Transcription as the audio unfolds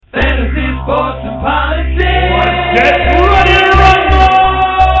sports, and politics. Get ready to rumble!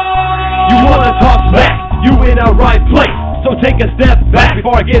 You wanna talk smack? You in the right place. So take a step back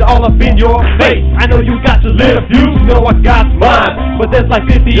before I get all up in your face. I know you got your little views, you know I got mine. But there's like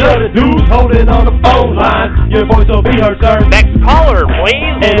 50 other dudes holding on the phone line. Your voice will be heard, sir. Next caller,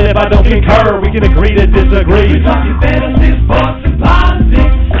 please. And if I don't concur, we can agree to disagree. We're talking fantasy, sports, and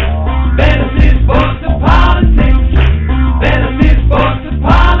politics. Fantasy, sports, and politics. Fantasy, sports, and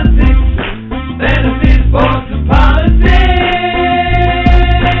politics. Fantasy, sports, and politics.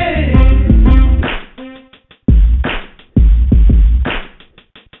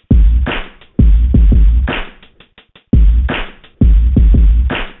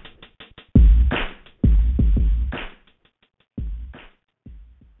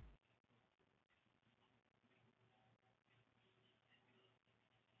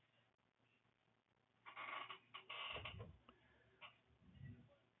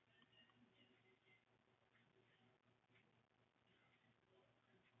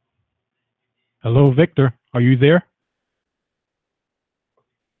 Hello, Victor. Are you there?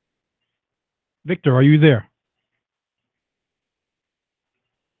 Victor, are you there?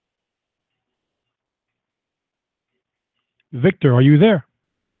 Victor, are you there?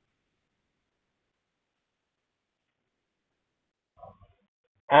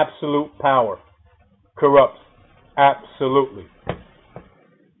 Absolute power corrupts absolutely.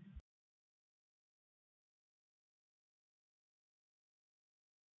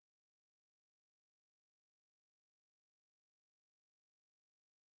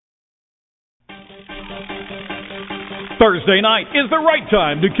 Thursday night is the right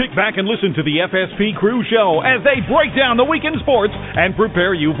time to kick back and listen to the FSP Crew Show as they break down the weekend sports and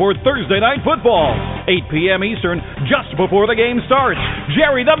prepare you for Thursday night football. 8 p.m. Eastern, just before the game starts.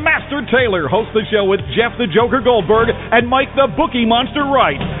 Jerry the Master Taylor hosts the show with Jeff the Joker Goldberg and Mike the Bookie Monster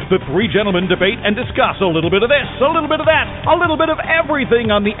Wright. The three gentlemen debate and discuss a little bit of this, a little bit of that, a little bit of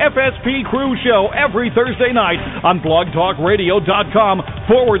everything on the FSP Crew Show every Thursday night on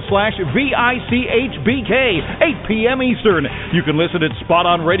blogtalkradio.com/VICHBK, 8 p.m. Eastern. You can listen at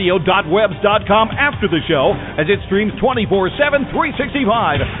spotonradio.webs.com after the show as it streams 24/7,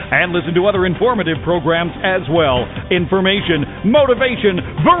 365, and listen to other informative programs as well. Information, motivation,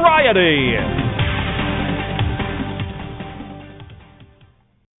 variety.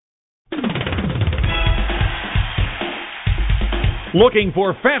 Looking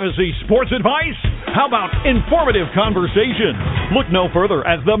for fantasy sports advice? How about informative conversation? Look no further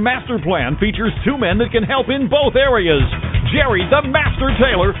as the Master Plan features two men that can help in both areas. Jerry the Master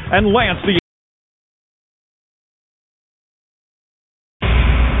Taylor and Lance the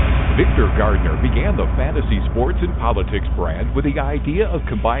Victor Gardner began the Fantasy Sports and Politics brand with the idea of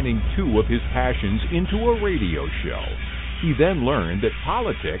combining two of his passions into a radio show. He then learned that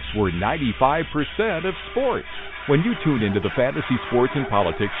politics were 95% of sports. When you tune into the Fantasy Sports and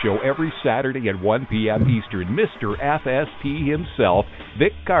Politics show every Saturday at 1 p.m. Eastern, Mr. FSP himself,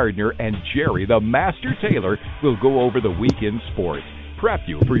 Vic Gardner, and Jerry the Master Taylor will go over the weekend sports, prep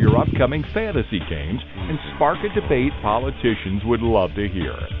you for your upcoming fantasy games, and spark a debate politicians would love to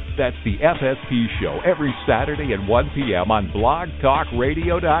hear. That's the FSP show every Saturday at 1 p.m. on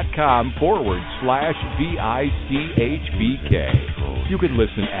blogtalkradio.com/VICHBK. You can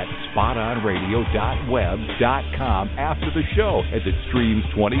listen at spotonradio.webs.com after the show as it streams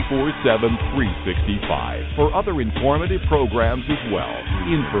 24/7, 365 for other informative programs as well.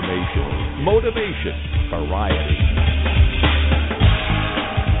 Information, motivation, variety.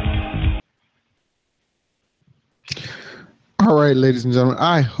 All right, ladies and gentlemen,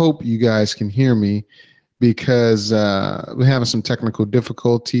 I hope you guys can hear me because we're having some technical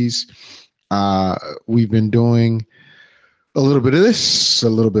difficulties. We've been doing a little bit of this, a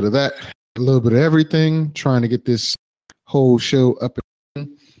little bit of that, a little bit of everything, trying to get this whole show up.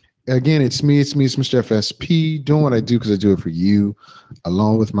 Again, it's Mr. FSP, doing what I do because I do it for you,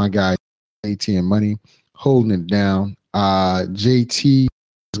 along with my guy, ATM Money, holding it down. JT is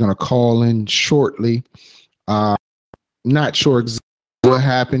going to call in shortly. Not sure exactly what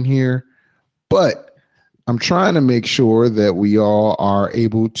happened here, but I'm trying to make sure that we all are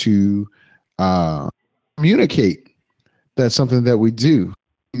able to communicate. That's something that we do.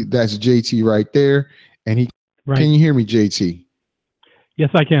 That's JT right there. And he, right. Can you hear me, JT? Yes,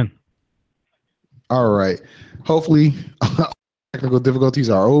 I can. All right. Hopefully technical difficulties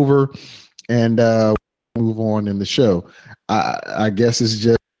are over and move on in the show. I guess it's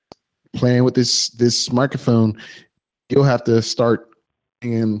just playing with this microphone. You'll have to start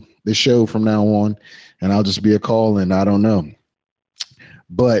in the show from now on, and I'll just be a call, and I don't know.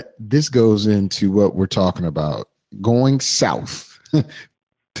 But this goes into what we're talking about, going south.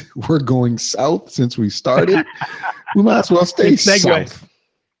 we're going south since we started. We might as well stay Good segue. south.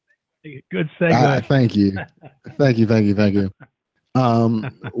 Good segue. Thank you. Thank you.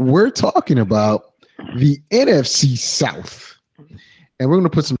 We're talking about the NFC South. And we're going to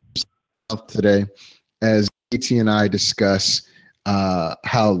put some stuff today as AT and I discuss how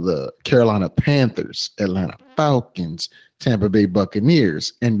the Carolina Panthers, Atlanta Falcons, Tampa Bay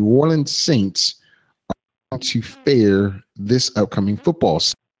Buccaneers, and New Orleans Saints are going to fare this upcoming football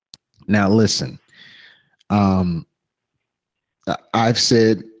season. Now, listen, I've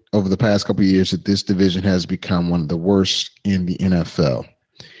said over the past couple of years that this division has become one of the worst in the NFL.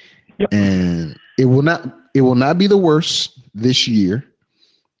 Yep. And it will not be the worst this year.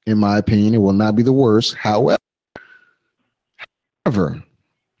 In my opinion, it will not be the worst. However,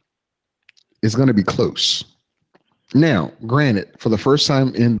 it's going to be close. Now, granted, for the first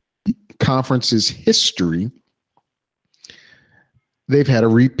time in the conference's history, they've had a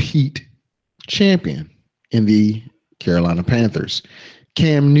repeat champion in the Carolina Panthers.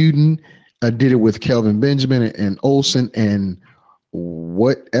 Cam Newton did it with Kelvin Benjamin and Olsen and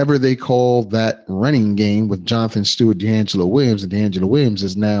whatever they call that running game with Jonathan Stewart, DeAngelo Williams, and DeAngelo Williams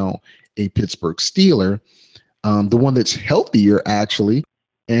is now a Pittsburgh Steeler, the one that's healthier actually,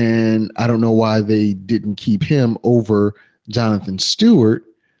 and I don't know why they didn't keep him over Jonathan Stewart,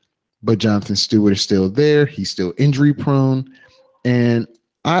 but Jonathan Stewart is still there. He's still injury prone, and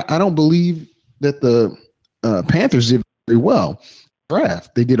I don't believe that the Panthers did very well.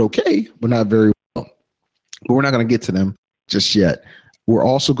 Draft, they did okay, but not very well. But we're not going to get to them just yet. We're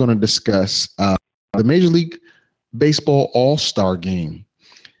also going to discuss the Major League Baseball All-Star Game.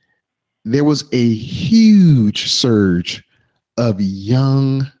 There was a huge surge of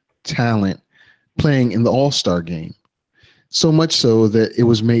young talent playing in the All-Star Game, so much so that it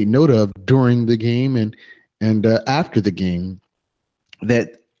was made note of during the game and after the game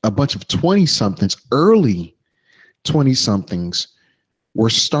that a bunch of 20-somethings, early 20-somethings, were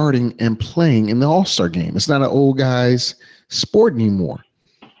starting and playing in the All-Star Game. It's not an old guy's sport anymore.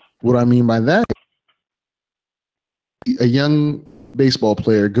 What I mean by that, a young baseball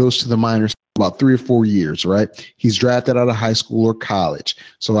player goes to the minors about 3 or 4 years, right? He's drafted out of high school or college.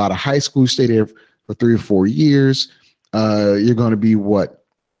 So out of high school, you stay there for 3 or 4 years. You're going to be, 20,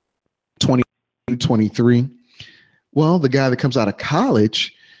 23? Well, the guy that comes out of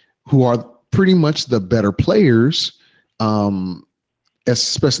college, who are pretty much the better players,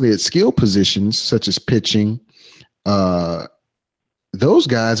 especially at skill positions such as pitching, those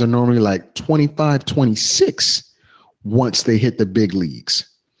guys are normally like 25, 26 once they hit the big leagues.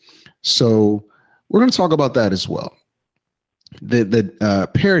 So we're going to talk about that as well. The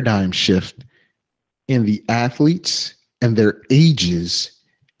paradigm shift in the athletes and their ages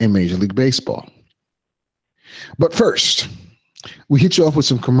in Major League Baseball. But first, we hit you off with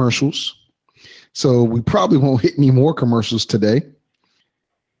some commercials. So we probably won't hit any more commercials today.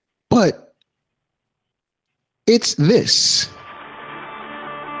 But it's this.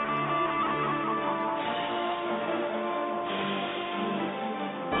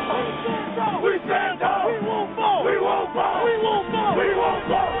 We stand up. We won't fall. We won't fall. We won't fall. We won't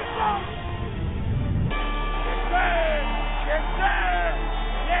fall. Yes, sir.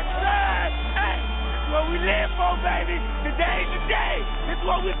 Yes, sir. Hey, this is what we live for, baby. Today's the day. This is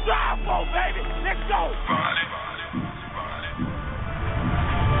what we strive for, baby. Let's go.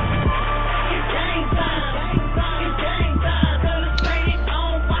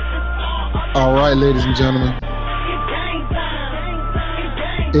 All right, ladies and gentlemen,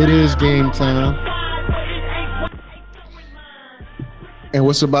 it is game time. And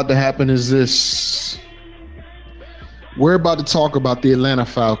what's about to happen is this. We're about to talk about the Atlanta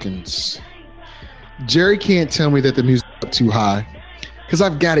Falcons. Jerry can't tell me that the music's up too high because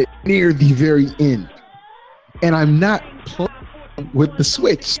I've got it near the very end. And I'm not playing with the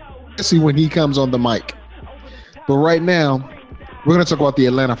switch, especially when he comes on the mic. But right now, we're going to talk about the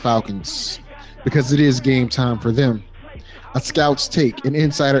Atlanta Falcons because it is game time for them. A scout's take, an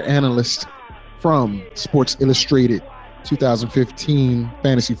insider analyst from Sports Illustrated 2015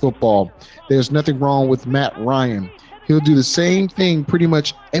 fantasy football. There's nothing wrong with Matt Ryan. He'll do the same thing pretty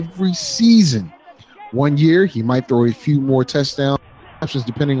much every season. One year, he might throw a few more touchdowns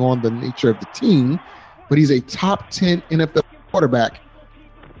depending on the nature of the team, but he's a top 10 NFL quarterback,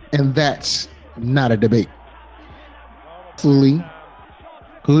 and that's not a debate.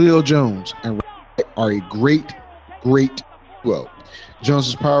 Julio Jones and are a great duo. Jones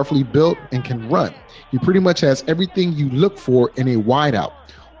is powerfully built and can run. He pretty much has everything you look for in a wideout.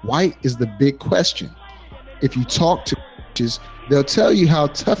 White is the big question. If you talk to coaches, they'll tell you how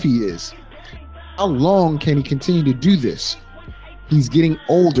tough he is. How long can he continue to do this? He's getting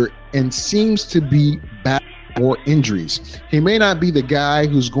older and seems to be back more injuries. He may not be the guy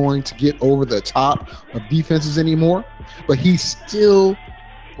who's going to get over the top of defenses anymore, but he's still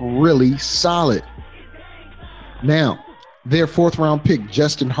really solid. Now, their 4th round pick,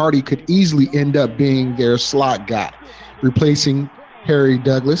 Justin Hardy, could easily end up being their slot guy, replacing Harry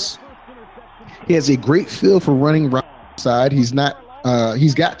Douglas. He has a great feel for running right side. He's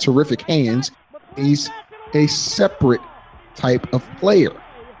got terrific hands. He's a separate type of player.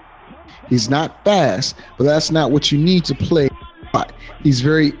 He's not fast, but that's not what you need to play. He's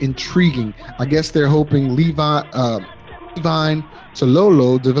very intriguing. I guess they're hoping Levine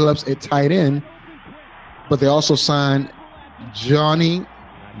Tololo develops at tight end, but they also signed Johnny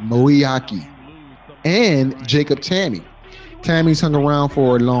Moiaki and Jacob Tamme. Tammy's hung around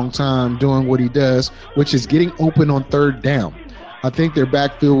for a long time doing what he does, which is getting open on 3rd down. I think their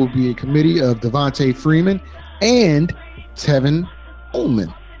backfield will be a committee of Devontae Freeman and Tevin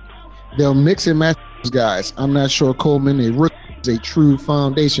Coleman. They'll mix and match those guys. I'm not sure Coleman, a rookie, is a true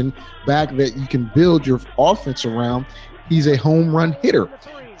foundation back that you can build your offense around. He's a home run hitter.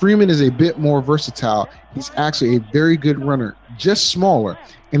 Freeman is a bit more versatile. He's actually a very good runner, just smaller,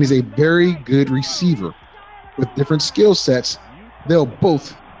 and he's a very good receiver. With different skill sets, they'll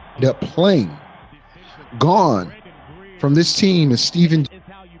both end up playing. Gone from this team is Steven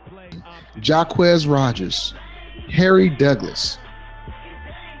Jaquez Rogers, Harry Douglas,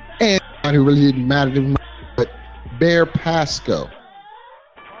 and who really didn't matter to me, but Bear Pasco.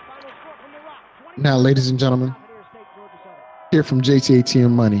 Now, ladies and gentlemen, hear from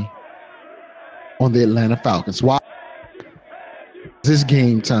JTATM Money on the Atlanta Falcons. Why? This is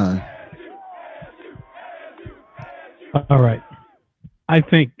game time. All right. I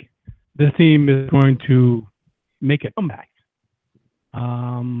think this team is going to make a comeback.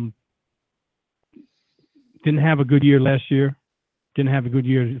 Didn't have a good year last year. Didn't have a good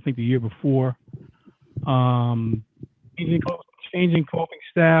year, I think, the year before. Changing coaching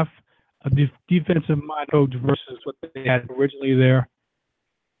staff, a defensive mind coach versus what they had originally there.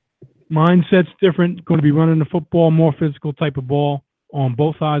 Mindset's different. Going to be running the football, more physical type of ball on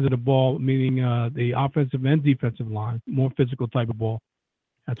both sides of the ball, meaning the offensive and defensive line, more physical type of ball.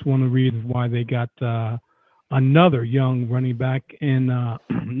 That's one of the reasons why they got another young running back and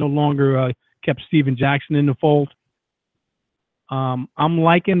no longer kept Steven Jackson in the fold. I'm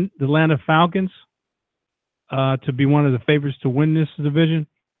liking the Atlanta Falcons to be one of the favorites to win this division.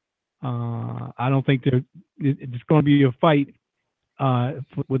 I don't think it's going to be a fight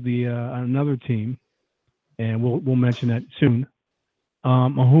with the another team, and we'll mention that soon.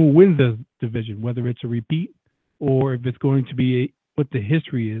 On who wins the division, whether it's a repeat or if it's going to be what the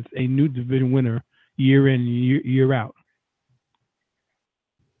history is, a new division winner year in, year out.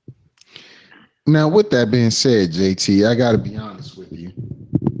 Now, with that being said, JT, I got to be honest with you.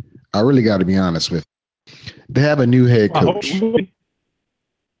 I really got to be honest with you. They have a new head coach.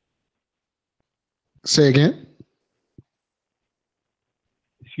 Say again?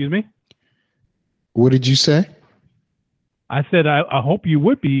 Excuse me? What did you say? I said I hope you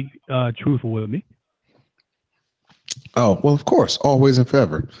would be truthful with me. Oh, well, of course, always and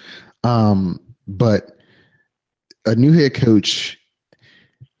forever. But a new head coach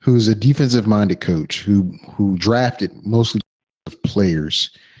who's a defensive-minded coach who drafted mostly players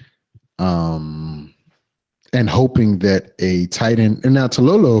and hoping that a tight end – and now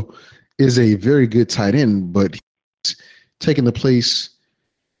Tololo is a very good tight end, but he's taking the place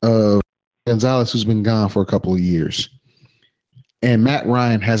of Gonzalez, who's been gone for a couple of years. And Matt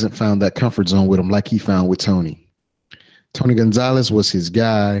Ryan hasn't found that comfort zone with him like he found with Tony. Tony Gonzalez was his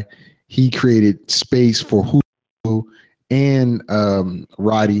guy. He created space for Julio and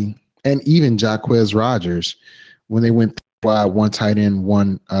Roddy and even Jaquez Rogers when they went by one tight end,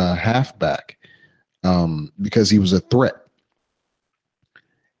 one halfback because he was a threat.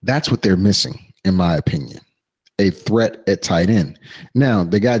 That's what they're missing, in my opinion, a threat at tight end. Now,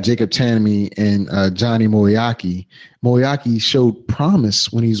 they got Jacob Tamme and Johnny Moiaki. Moiaki showed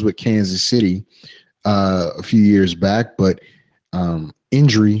promise when he was with Kansas City a few years back, but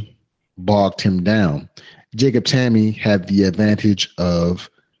injury bogged him down. Jacob Tamme had the advantage of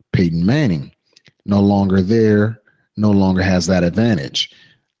Peyton Manning. No longer there, no longer has that advantage.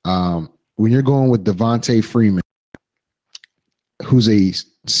 When you're going with Devontae Freeman, who's a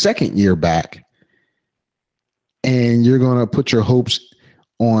second-year back, and you're going to put your hopes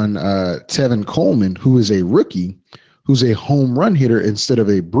on Tevin Coleman, who is a rookie, who's a home run hitter instead of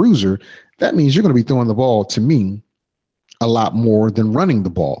a bruiser, that means you're going to be throwing the ball, to me, a lot more than running the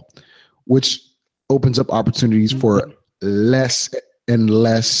ball, which opens up opportunities for less and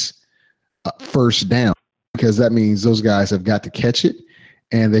less first down. because that means those guys have got to catch it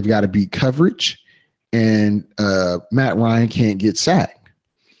and they've got to beat coverage, and Matt Ryan can't get sacked.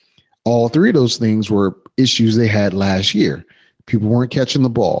 All three of those things were issues they had last year. People weren't catching the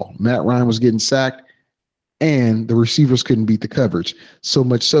ball. Matt Ryan was getting sacked, and the receivers couldn't beat the coverage. So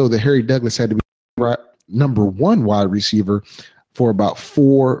much so that Harry Douglas had to be number one wide receiver for about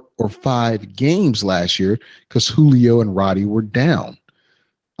 4 or 5 games last year because Julio and Roddy were down.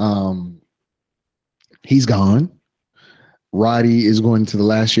 He's gone. Roddy is going to the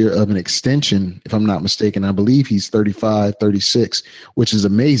last year of an extension, if I'm not mistaken. I believe he's 35, 36, which is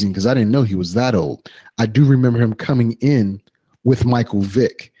amazing because I didn't know he was that old. I do remember him coming in with Michael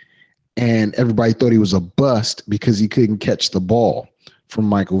Vick, and everybody thought he was a bust because he couldn't catch the ball from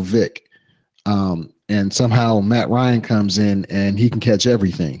Michael Vick. And somehow Matt Ryan comes in and he can catch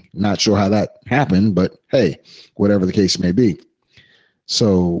everything. Not sure how that happened, but hey, whatever the case may be.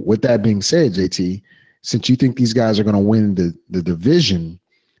 So with that being said, JT, since you think these guys are going to win the division,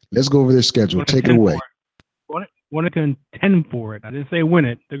 let's go over their schedule. Take it away. Want to contend for it. I didn't say win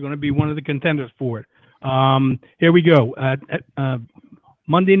it. They're going to be one of the contenders for it. Here we go.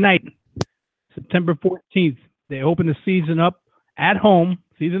 Monday night, September 14th, they open the season up at home,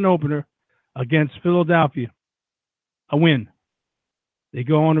 season opener, against Philadelphia. A win. They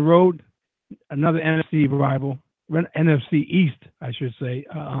go on the road, another NFC rival, NFC East, I should say,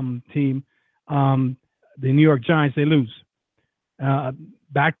 team. The New York Giants, they lose.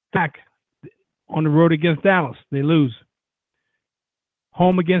 Back on the road against Dallas, they lose.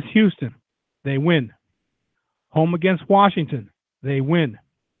 Home against Houston, they win. Home against Washington, they win.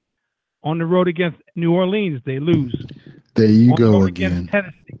 On the road against New Orleans, they lose. There you on go the road again. Against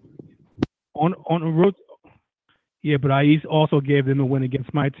Tennessee. On the road, yeah, but I also gave them a win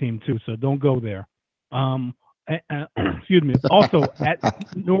against my team too, so don't go there. Excuse me. Also,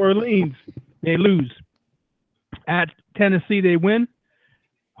 at New Orleans, they lose. At Tennessee, they win.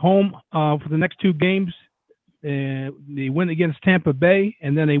 Home for the next 2 games, they win against Tampa Bay,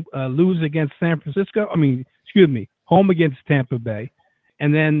 and then they lose against San Francisco. Home against Tampa Bay,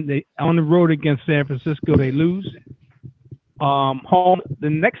 and then they on the road against San Francisco, they lose. Home the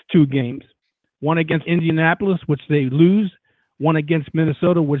next 2 games, one against Indianapolis, which they lose, one against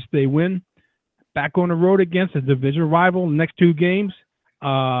Minnesota, which they win. Back on the road against a division rival, the next 2 games,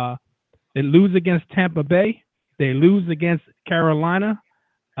 they lose against Tampa Bay, they lose against Carolina.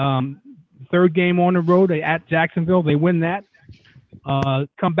 3rd game on the road, they at Jacksonville, they win that.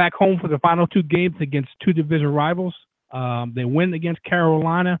 Come back home for the final 2 games against 2 division rivals. They win against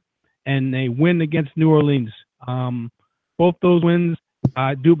Carolina, and they win against New Orleans. Both those wins,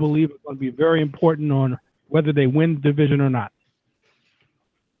 I do believe, are going to be very important on whether they win the division or not.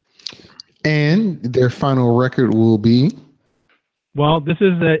 And their final record will be? Well, this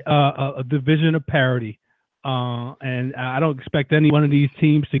is a division of parity. And I don't expect any one of these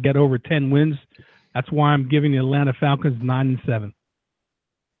teams to get over 10 wins. That's why I'm giving the Atlanta Falcons 9-7.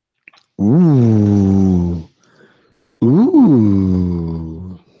 Ooh.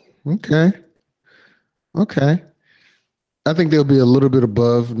 Okay. I think they'll be a little bit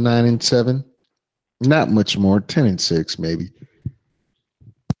above 9-7. Not much more. 10-6 maybe.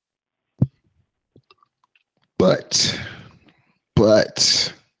 But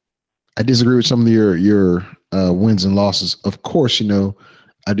I disagree with some of your wins and losses. Of course,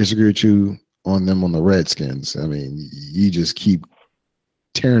 I disagree with you on them on the Redskins. I mean, you just keep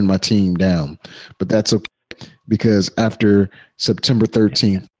tearing my team down. But that's okay, because after September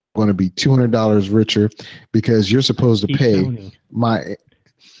 13th, I'm going to be $200 richer because you're supposed to pay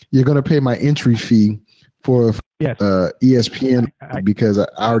you're going to pay my entry fee for ESPN because I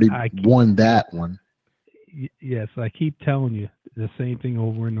already won that one. Yes, I keep telling you the same thing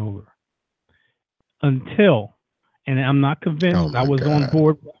over and over. Until, and I'm not convinced, I was on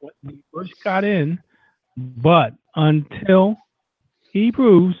board when we first got in, but until he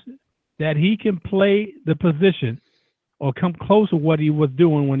proves that he can play the position or come close to what he was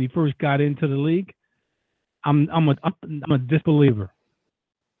doing when he first got into the league, I'm a disbeliever.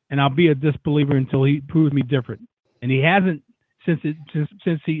 And I'll be a disbeliever until he proves me different. And he hasn't since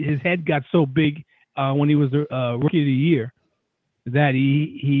his head got so big when he was the rookie of the year, that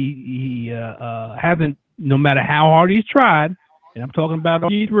he hasn't, no matter how hard he's tried, and I'm talking about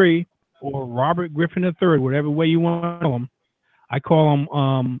G3 or Robert Griffin III, whatever way you want to call him, I call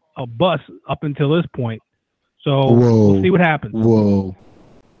him a bust up until this point. So we'll see what happens. Whoa.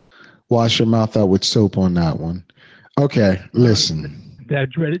 Wash your mouth out with soap on that one. Okay, listen. That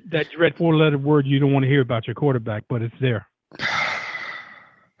dread 4-letter word you don't want to hear about your quarterback, but it's there.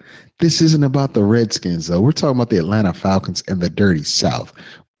 This isn't about the Redskins, though. We're talking about the Atlanta Falcons and the Dirty South.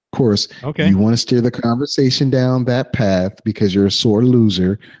 Of course, Okay. you want to steer the conversation down that path because you're a sore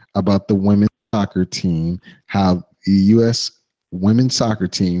loser about the women's soccer team, how the U.S. women's soccer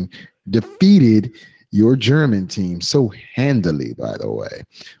team defeated your German team so handily, by the way.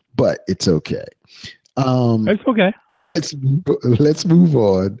 But it's okay. It's okay. Let's move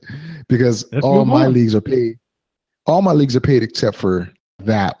on because all my leagues are paid. All my leagues are paid except for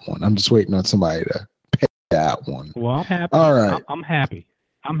that one. I'm just waiting on somebody to pay that one. Well, I'm happy. All right. I'm happy.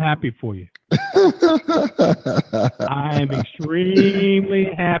 I'm happy for you. I am extremely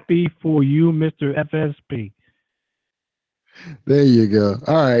happy for you, Mr. FSP. There you go.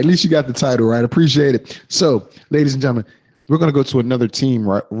 All right. At least you got the title right. Appreciate it. So, ladies and gentlemen, we're going to go to another team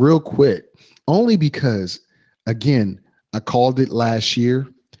right real quick, only because, again, I called it last year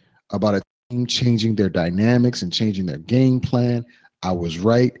about a team changing their dynamics and changing their game plan. I was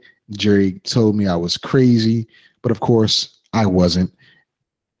right. Jerry told me I was crazy, but of course I wasn't.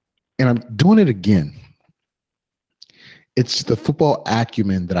 And I'm doing it again. It's the football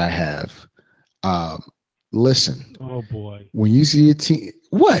acumen that I have. Listen. Oh boy. When you see a team,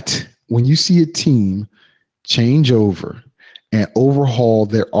 when you see a team change over and overhaul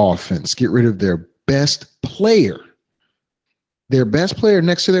their offense, get rid of their best player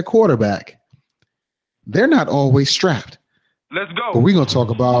next to their quarterback, they're not always strapped. Let's go. But we're going to talk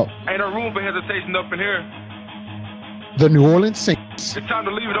about ain't no room for hesitation up in here. The New Orleans Saints. It's time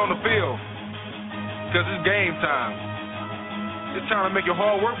to leave it on the field because it's game time. It's time to make your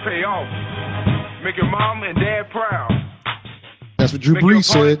hard work pay off. Make your mom and dad proud. That's what Drew Brees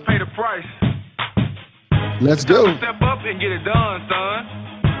said. Pay the price. Let's go. Step up and get it done, son.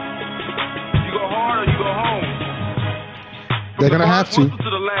 You go hard or you go home. They're going to have to. To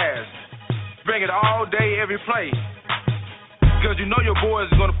the last. Bring it all day, every play. Because you know your boys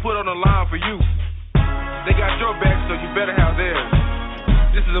are going to put on the line for you. They got your back, so you better have theirs.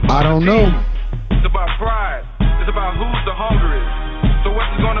 This is about I don't know. It's about pride. It's about who's the hungriest. So what's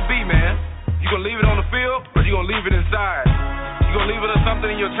it going to be, man? You going to leave it on the field, or you going to leave it inside? You going to leave it or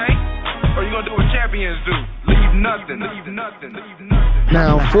something in your tank, or you going to do what champions do? Leave nothing.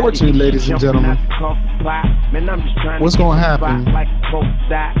 Now, unfortunately, ladies and gentlemen, what's going to happen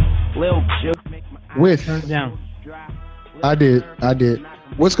with... Turn it down. I did.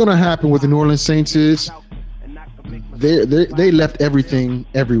 What's going to happen with the New Orleans Saints is they left everything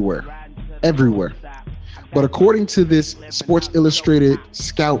everywhere. But according to this Sports Illustrated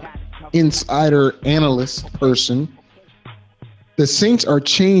scout insider analyst person, the Saints are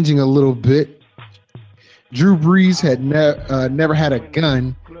changing a little bit. Drew Brees had never had a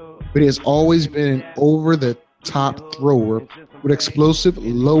gun, but he has always been an over-the-top thrower with explosive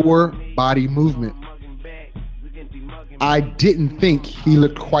lower body movement. I didn't think he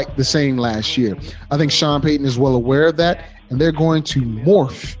looked quite the same last year. I think Sean Payton is well aware of that, and they're going to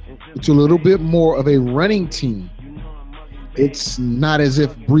morph into a little bit more of a running team. It's not as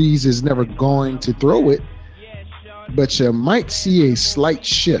if Brees is never going to throw it, but you might see a slight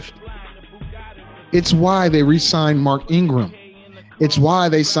shift. It's why they re-signed Mark Ingram. It's why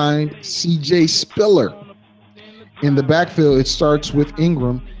they signed C.J. Spiller. In the backfield, it starts with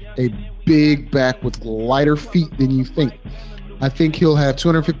Ingram, a big back with lighter feet than you think. I think he'll have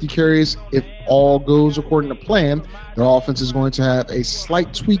 250 carries if all goes according to plan. Their offense is going to have a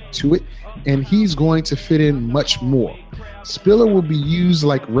slight tweak to it, and he's going to fit in much more. Spiller will be used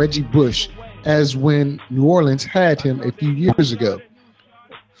like Reggie Bush, as when New Orleans had him a few years ago.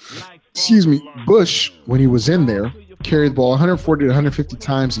 Bush, when he was in there, carried the ball 140 to 150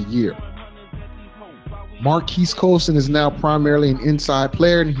 times a year. Marquise Colston is now primarily an inside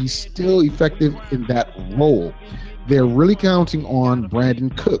player, and he's still effective in that role. They're really counting on Brandon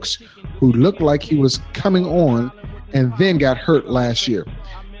Cooks, who looked like he was coming on and then got hurt last year,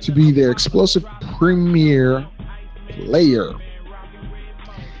 to be their explosive premier player.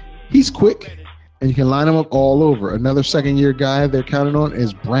 He's quick, and you can line him up all over. Another second-year guy they're counting on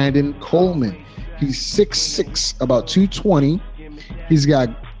is Brandon Coleman. He's 6'6", about 220. He's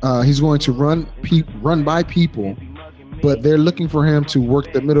going to run by people, but they're looking for him to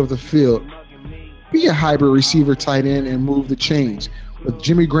work the middle of the field, be a hybrid receiver, tight end, and move the chains. With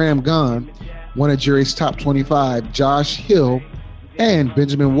Jimmy Graham gone, one of Jerry's top 25, Josh Hill and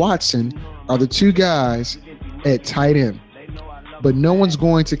Benjamin Watson are the two guys at tight end. But no one's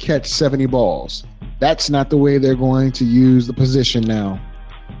going to catch 70 balls. That's not the way they're going to use the position now.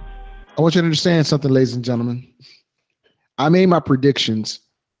 I want you to understand something, ladies and gentlemen. I made my predictions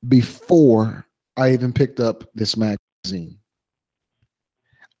before I even picked up this magazine.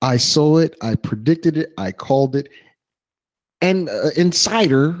 I saw it, I predicted it, I called it, and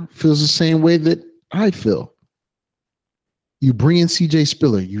Insider feels the same way that I feel. You bring in C.J.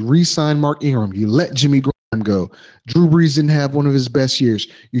 Spiller. You re-sign Mark Ingram. You let Jimmy Graham go. Drew Brees didn't have one of his best years.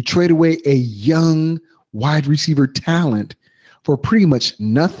 You trade away a young wide receiver talent for pretty much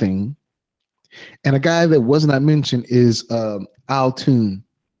nothing. And a guy that was not mentioned is Al Toon,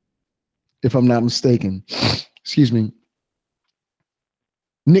 if I'm not mistaken. Excuse me.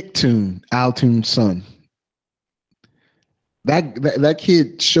 Nick Toon, Al Toon's son. That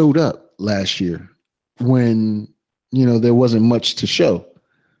kid showed up last year when there wasn't much to show.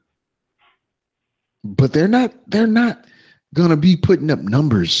 But they're not gonna be putting up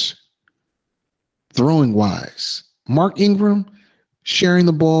numbers throwing wise. Mark Ingram sharing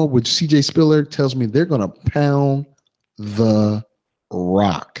the ball with CJ Spiller tells me they're gonna pound the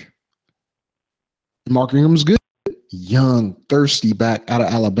rock. Mark Ingram's good, young, thirsty back out of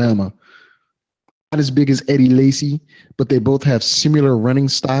Alabama. Not as big as Eddie Lacy, but they both have similar running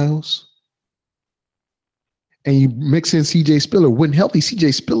styles. And you mix in C.J. Spiller. When healthy,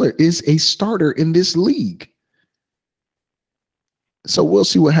 C.J. Spiller is a starter in this league. So we'll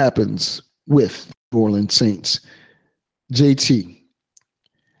see what happens with New Orleans Saints. JT.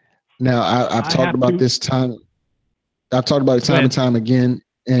 Now, I've talked about this time. I've talked about it time and time again.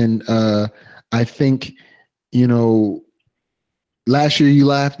 And I think, last year you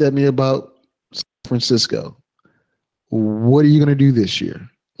laughed at me about San Francisco. What are you going to do this year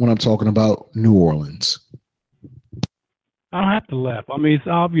when I'm talking about New Orleans? I don't have to laugh. I mean, it's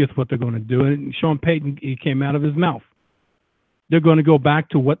obvious what they're going to do. And Sean Payton, he came out of his mouth. They're going to go back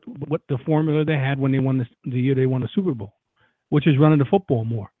to what the formula they had when they won the year they won the Super Bowl, which is running the football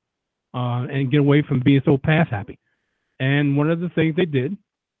more and get away from being so pass happy. And one of the things they did,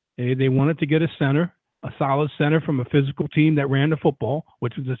 they wanted to get a solid center from a physical team that ran the football,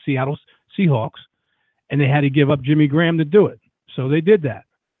 which was the Seattle Seahawks, and they had to give up Jimmy Graham to do it. So they did that.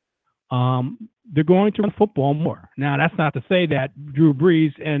 They're going to run football more. Now, that's not to say that Drew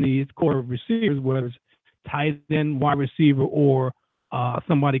Brees and his core receivers, whether it's tight end, wide receiver, or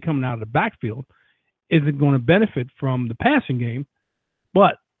somebody coming out of the backfield, isn't going to benefit from the passing game.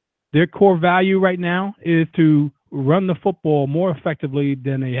 But their core value right now is to run the football more effectively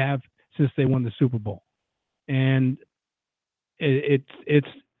than they have since they won the Super Bowl. And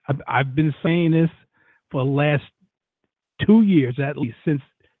I've been saying this for the last 2 years, at least, since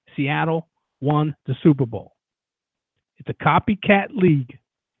Seattle won the Super Bowl. It's a copycat league.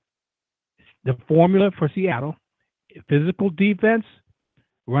 The formula for Seattle: physical defense,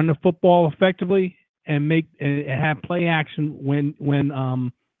 run the football effectively, and have play action when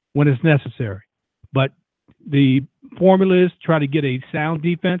it's necessary. But the formula is try to get a sound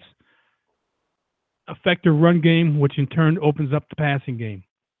defense, effective run game, which in turn opens up the passing game.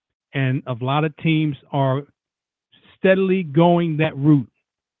 And a lot of teams are steadily going that route.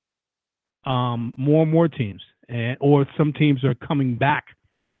 More and more teams, or some teams are coming back,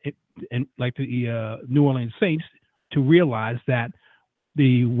 and like the New Orleans Saints, to realize that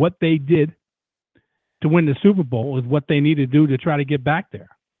what they did to win the Super Bowl is what they need to do to try to get back there.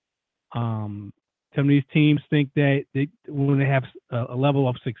 Some of these teams think that when they have a level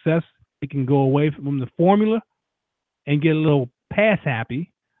of success, they can go away from the formula and get a little pass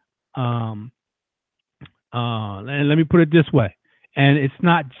happy. And let me put it this way. And it's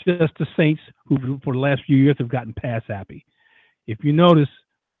not just the Saints who, for the last few years, have gotten pass happy. If you notice,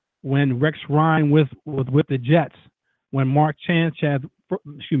 when Rex Ryan was with the Jets, when Mark Sanchez's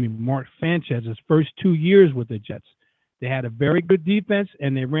first 2 years with the Jets, they had a very good defense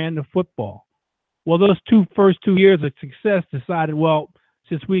and they ran the football. Well, those first 2 years of success decided, well,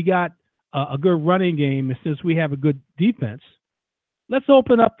 since we got a good running game and since we have a good defense, let's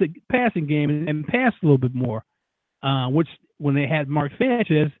open up the passing game and pass a little bit more, which when they had Mark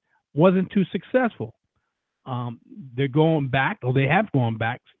Sanchez wasn't too successful. They're going back, or they have gone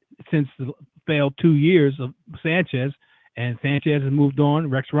back since the failed 2 years of Sanchez, and Sanchez has moved on.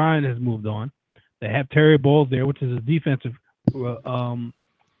 Rex Ryan has moved on. They have Terry Bowles there, which is a defensive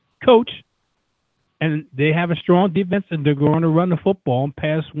coach, and they have a strong defense, and they're going to run the football and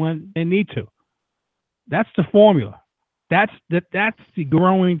pass when they need to. That's the formula. That's the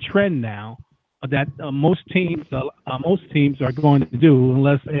growing trend now that most teams are going to do,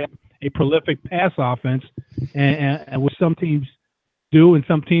 unless they have a prolific pass offense, and which some teams do and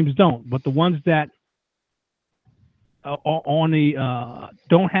some teams don't. But the ones that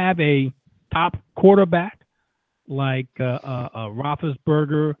don't have a top quarterback like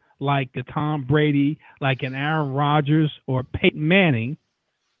Roethlisberger, like Tom Brady, like an Aaron Rodgers or Peyton Manning,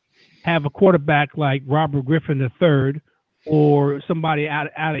 have a quarterback like Robert Griffin III or somebody out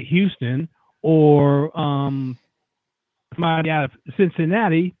of Houston or somebody out of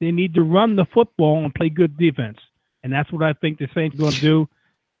Cincinnati. They need to run the football and play good defense. and that's what I think the Saints are going to do.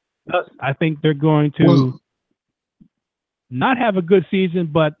 Thus, I think they're going to not have a good season,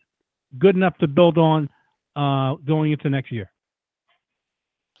 but good enough to build on going into next year.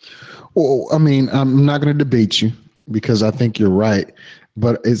 Well, I mean, I'm not going to debate you because I think you're right.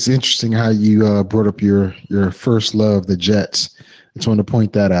 But it's interesting how you brought up your first love, the Jets. I just wanted to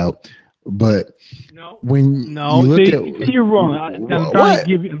point that out. But when you look at, you're wrong. I'm trying to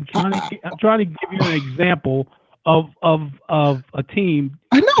give you an example of a team.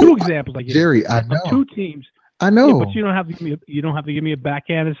 I know 2 examples, like Jerry. I know 2 teams. I know, yeah, but you don't have to give me a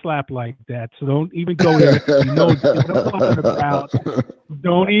backhanded slap like that. So don't even go there. You know what I'm talking about.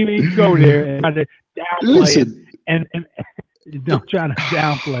 Don't even go there and try to downplay it. And don't try to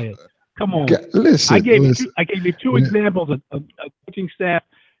downplay it. Come on. Listen. I gave you 2 examples of coaching staff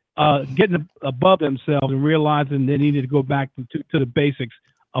getting above themselves and realizing they needed to go back to the basics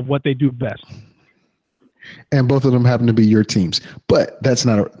of what they do best. And both of them happen to be your teams. But that's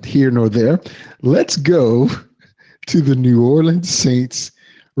not here nor there. Let's go to the New Orleans Saints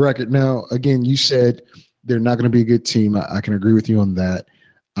record. Now, again, you said they're not going to be a good team. I can agree with you on that.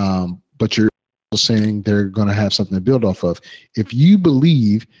 But you're saying they're going to have something to build off of. If you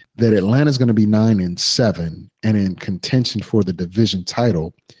believe that Atlanta's going to be 9-7 and in contention for the division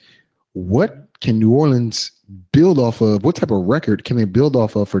title, what can New Orleans build off of? What type of record can they build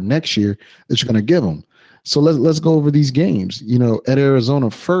off of for next year that you're going to give them? So let's go over these games. At Arizona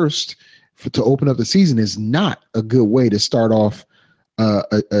first to open up the season is not a good way to start off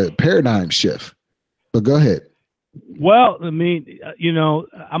a paradigm shift. But go ahead. Well, I mean,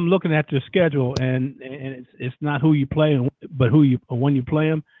 I'm looking at the schedule, and it's not who you play, but when you play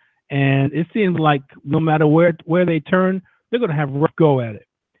them, and it seems like no matter where they turn, they're going to have a rough go at it.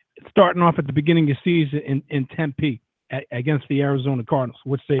 Starting off at the beginning of the season in Tempe against the Arizona Cardinals,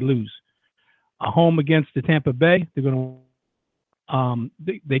 which they lose. Home against the Tampa Bay, they're going to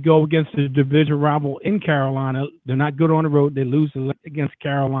they go against the division rival in Carolina. They're not good on the road. They lose against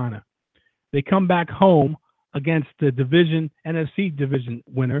Carolina. They come back home against the NFC division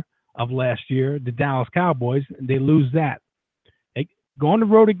winner of last year, the Dallas Cowboys, and they lose that. They go on the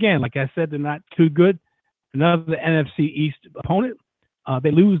road again. Like I said, they're not too good. Another NFC East opponent,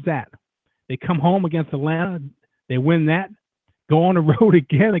 they lose that. They come home against Atlanta. They win that. Go on the road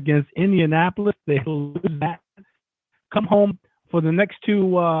again against Indianapolis. They lose that. Come home for the next 2,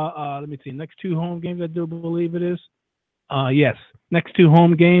 next 2 home games, I do believe it is. Yes, next 2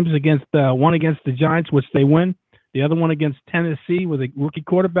 home games one against the Giants, which they win. The other one against Tennessee with a rookie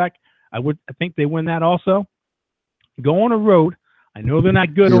quarterback. I think they win that also. Go on the road. I know they're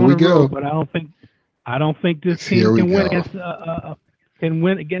not good on the road, but I don't think this team can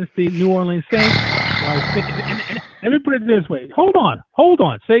win against the New Orleans Saints. I was thinking, let me put it this way. Hold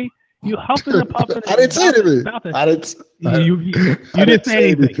on. Say you huffing and puffing. I didn't say anything. You didn't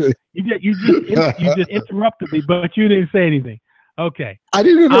say anything. You just interrupted me, but you didn't say anything. Okay. I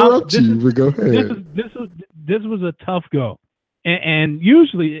didn't interrupt you, but go ahead. This was a tough go, and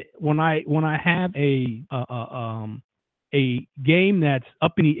usually when I have a game that's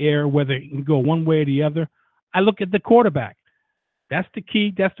up in the air, whether it can go one way or the other, I look at the quarterback. That's the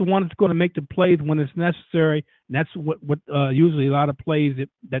key. That's the one that's going to make the plays when it's necessary. And that's what usually a lot of plays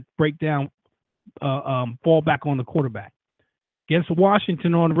that break down fall back on the quarterback. Against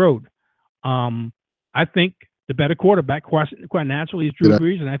Washington on the road, I think the better quarterback, quite naturally, is Drew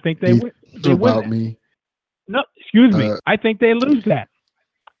Brees, and I think they win. They win that. Me. No, excuse me. I think they lose that.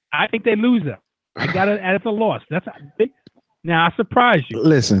 I got it as a loss. That's big. Now I surprise you.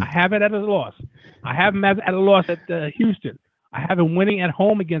 Listen, I have it as a loss. I have them at a loss at Houston. I have them winning at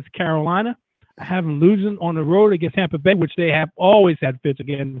home against Carolina. I have them losing on the road against Tampa Bay, which they have always had fits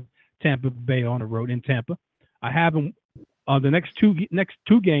against Tampa Bay on the road in Tampa. I have them the next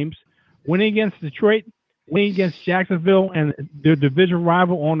two games winning against Detroit, winning against Jacksonville, and their division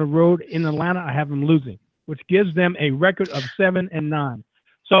rival on the road in Atlanta. I have them losing, which gives them a record of 7-9.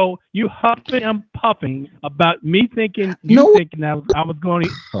 So you huffing and puffing about me thinking that I was going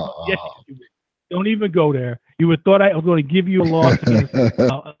to. Yes, don't even go there. You would thought I was going to give you a loss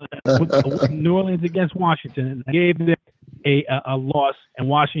against New Orleans against Washington, and I gave them a loss, and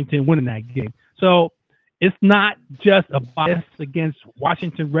Washington winning that game. So it's not just a bias against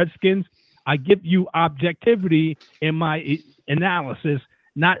Washington Redskins. I give you objectivity in my analysis,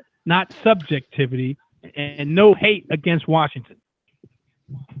 not subjectivity, and no hate against Washington.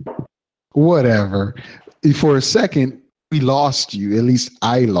 Whatever. For a second, we lost you. At least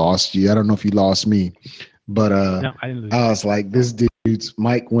I lost you. I don't know if you lost me, but no, I didn't lose. I was like, this dude's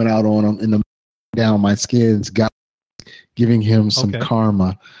Mike went out on him in the down my skins, got giving him some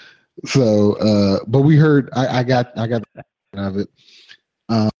karma. So, but we heard I got of it.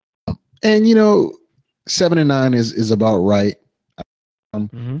 And 7-9 is about right.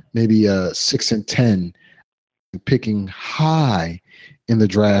 Maybe 6-10, picking high in the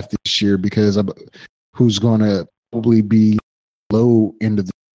draft this year because of who's going to probably be low end of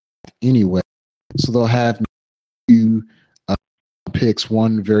the anyway. So they'll have two picks,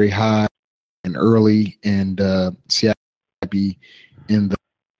 one very high and early, and Seattle might be in the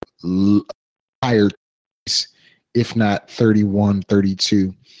higher, if not 31,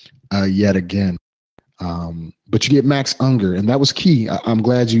 32, yet again. But you get Max Unger, and that was key. I'm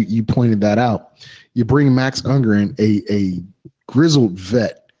glad you pointed that out. You bring Max Unger in, a grizzled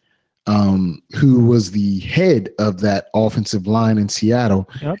vet who was the head of that offensive line in Seattle,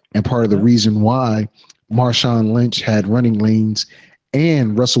 and part of the reason why Marshawn Lynch had running lanes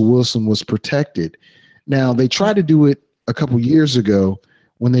and Russell Wilson was protected. Now, they tried to do it a couple years ago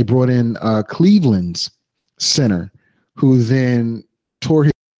when they brought in Cleveland's center, who then tore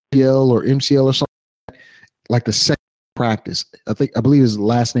his ACL or MCL or something like the second practice. I believe his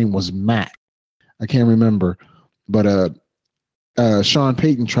last name was Mack. I can't remember, but Sean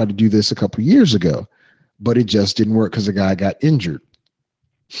Payton tried to do this a couple years ago, but it just didn't work because the guy got injured.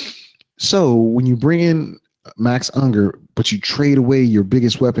 So when you bring in Max Unger, but you trade away your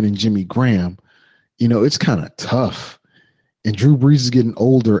biggest weapon in Jimmy Graham, it's kind of tough. And Drew Brees is getting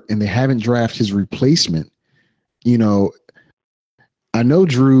older, and they haven't drafted his replacement. I know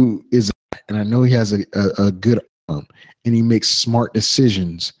Drew is, and I know he has a good arm, and he makes smart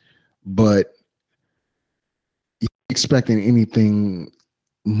decisions, but you're expecting anything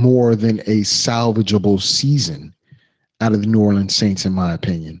more than a salvageable season out of the New Orleans Saints, in my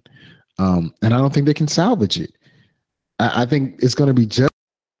opinion. And I don't think they can salvage it. I think it's going to be just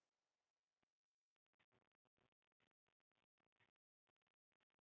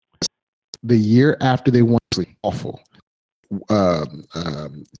the year after they won. Awful.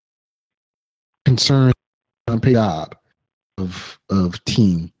 Concern on pay job of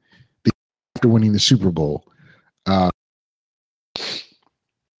team after winning the Super Bowl.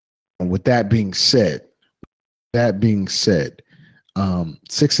 With that being said,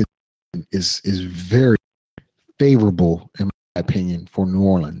 6 is very favorable in my opinion for New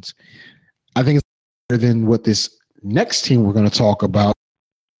Orleans. I think it's better than what this next team we're going to talk about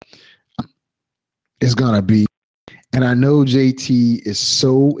is going to be. And I know JT is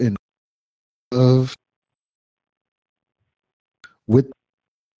so in love with the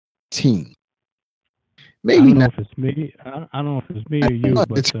team. Maybe I don't know not. if it's me. I don't know if it's me or you,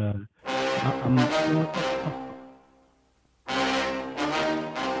 but I'm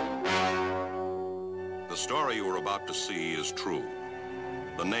The story you are about to see is true.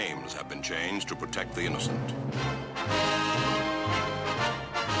 The names have been changed to protect the innocent.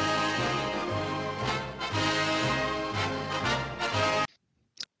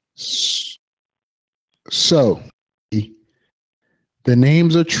 So, the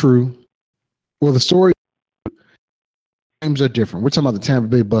names are true. Well, the story names are different. We're talking about the Tampa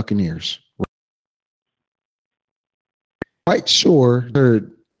Bay Buccaneers. Quite sure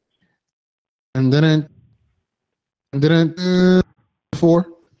third, and then four,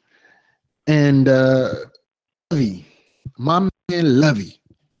 and Lovey, my man Lovey,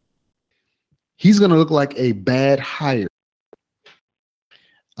 he's gonna look like a bad hire.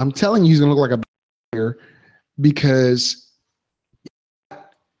 I'm telling you, he's gonna look like a bad hire because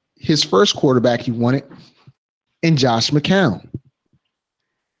his first quarterback he wanted in Josh McCown.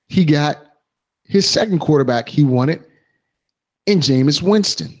 He got his second quarterback he wanted in Jameis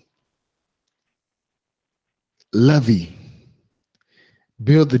Winston. Lovey,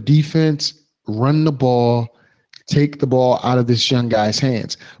 build the defense, run the ball, take the ball out of this young guy's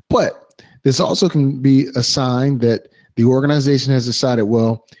hands. But this also can be a sign that the organization has decided,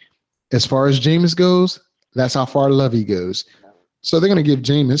 well, as far as Jameis goes, that's how far Lovey goes. So they're going to give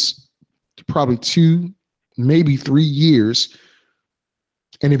Jameis probably 2, maybe 3 years.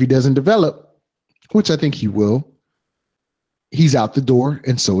 And if he doesn't develop, which I think he will, he's out the door,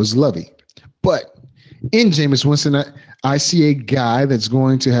 and so is Lovey. But in Jameis Winston, I see a guy that's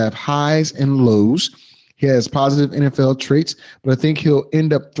going to have highs and lows. He has positive NFL traits, but I think he'll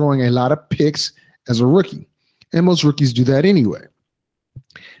end up throwing a lot of picks as a rookie. And most rookies do that anyway.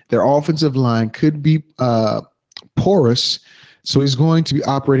 Their offensive line could be porous, so he's going to be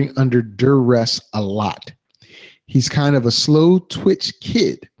operating under duress a lot. He's kind of a slow twitch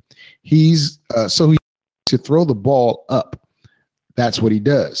kid. He's so he to throw the ball up. That's what he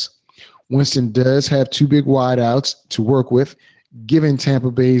does. Winston does have 2 big wideouts to work with, given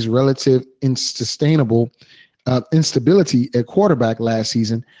Tampa Bay's relative instability at quarterback last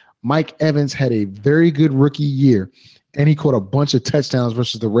season. Mike Evans had a very good rookie year, and he caught a bunch of touchdowns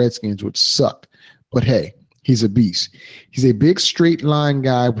versus the Redskins, which sucked. But hey, he's a beast. He's a big straight line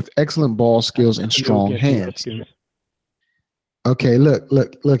guy with excellent ball skills and strong hands. Okay,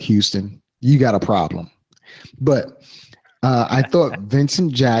 look, Houston, you got a problem. But I thought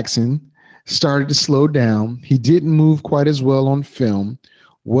Vincent Jackson started to slow down. He didn't move quite as well on film.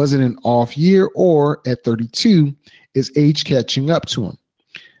 Was it an off year, or at 32, is age catching up to him?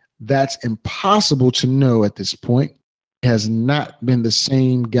 That's impossible to know at this point. He has not been the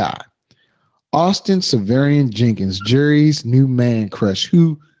same guy. Austin Severian Jenkins, Jerry's new man crush,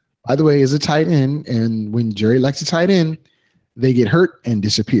 who, by the way, is a tight end. And when Jerry likes a tight end, they get hurt and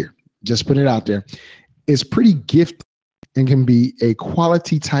disappear. Just put it out there. Is pretty gifted and can be a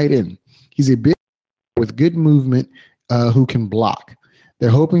quality tight end. He's a big with good movement who can block. They're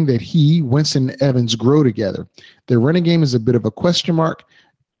hoping that he, Winston, and Evans grow together. Their running game is a bit of a question mark.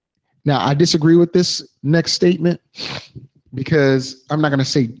 Now, I disagree with this next statement because I'm not going to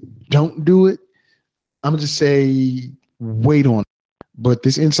say don't do it. I'm going to say wait on it. But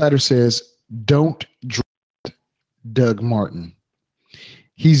this insider says don't draft Doug Martin.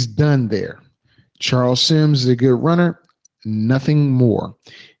 He's done there. Charles Sims is a good runner, nothing more.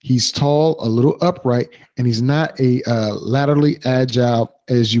 He's tall, a little upright, and he's not a laterally agile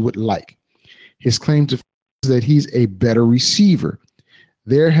as you would like. His claim to is that he's a better receiver.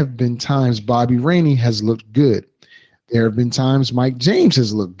 There have been times Bobby Rainey has looked good. There have been times Mike James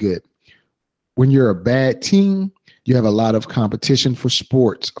has looked good. When you're a bad team, you have a lot of competition for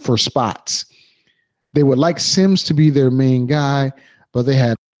spots. They would like Sims to be their main guy, but they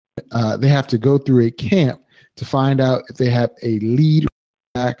have to go through a camp to find out if they have a lead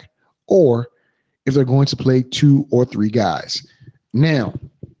back or if they're going to play 2 or 3 guys. Now,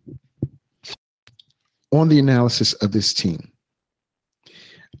 on the analysis of this team,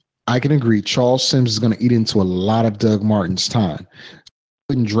 I can agree Charles Sims is going to eat into a lot of Doug Martin's time.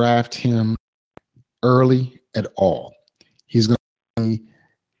 Wouldn't draft him early at all. He's going to be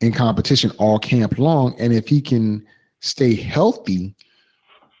in competition all camp long, and if he can stay healthy,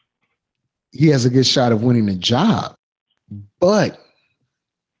 he has a good shot of winning the job. But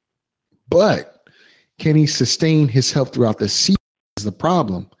can he sustain his health throughout the season is the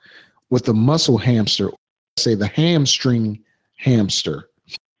problem with the muscle hamster, say the hamstring hamster.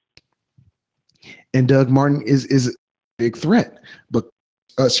 And Doug Martin is a big threat. But,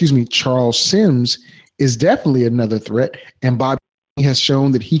 Charles Sims is definitely another threat. And Bobby has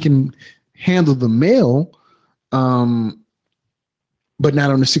shown that he can handle the mail, but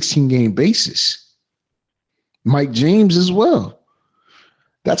not on a 16-game basis. Mike James as well.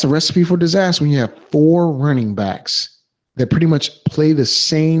 That's a recipe for disaster when you have 4 running backs that pretty much play the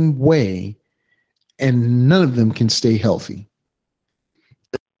same way and none of them can stay healthy.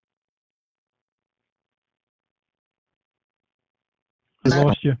 I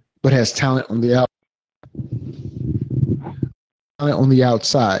lost you. But has talent on the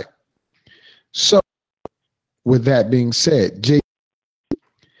outside. So, with that being said, Jay,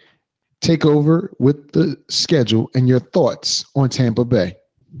 take over with the schedule and your thoughts on Tampa Bay.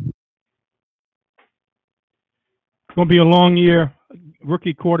 It's going to be a long year.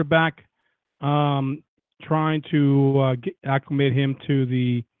 Rookie quarterback, trying to acclimate him to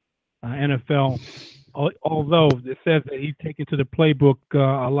the NFL. Although it says that he's taken to the playbook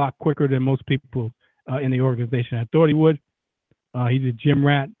a lot quicker than most people in the organization. I thought he would. He's a gym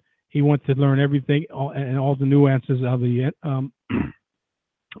rat. He wants to learn everything and all the nuances of the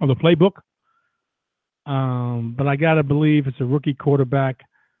playbook. But I gotta believe it's a rookie quarterback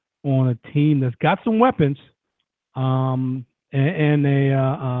on a team that's got some weapons, and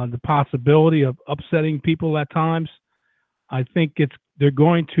the possibility of upsetting people at times. I think they're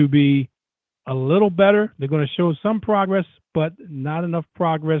going to be a little better. They're going to show some progress, but not enough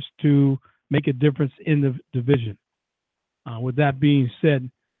progress to make a difference in the division. With that being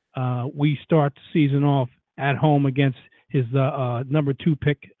said, we start the season off at home against his number 2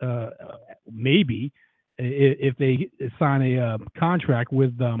 pick, maybe, if they sign a contract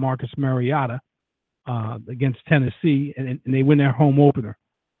with Marcus Mariota against Tennessee, and they win their home opener.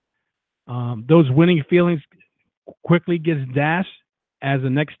 Those winning feelings quickly gets dashed as the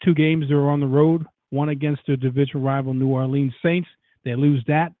next 2 games they're on the road, one against their division rival New Orleans Saints. They lose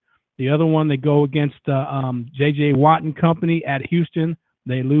that. The other one, they go against J.J. Watt and company at Houston.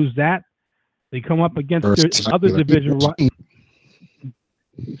 They lose that. They come up against their other division.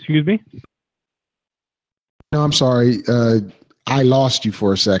 Excuse me? No, I'm sorry. I lost you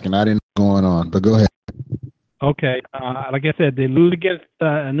for a second. I didn't know what's going on, but go ahead. Okay. Like I said, they lose against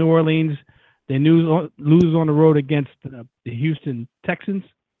New Orleans. They lose on the road against the Houston Texans.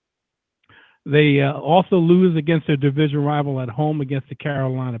 They also lose against their division rival at home against the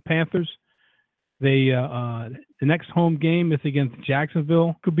Carolina Panthers. They the next home game is against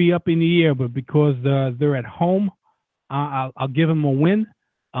Jacksonville. Could be up in the air, but because they're at home, I'll give them a win.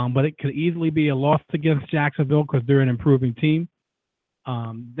 But it could easily be a loss against Jacksonville because they're an improving team.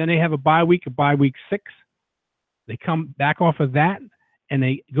 Then they have a bye week 6. They come back off of that, and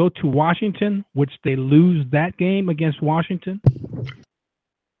they go to Washington, which they lose that game against Washington.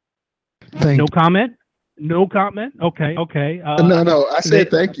 No comment? No comment? Okay. No. I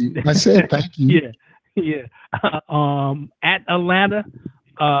said thank you. I said thank you. Yeah. At Atlanta,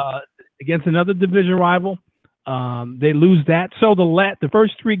 against another division rival, they lose that. So the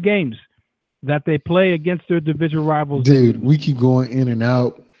first 3 games that they play against their division rivals. Dude, we keep going in and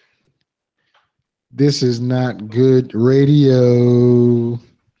out. This is not good radio.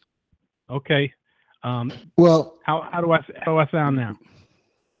 Okay. Well, how do I sound now?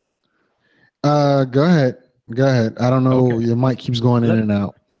 Go ahead. I don't know. Okay. Your mic keeps going in and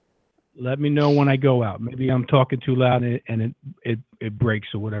out. Let me know when I go out. Maybe I'm talking too loud and it breaks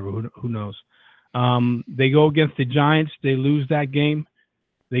or whatever. Who knows? They go against the Giants. They lose that game.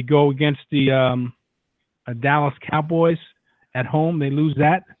 They go against the Dallas Cowboys at home. They lose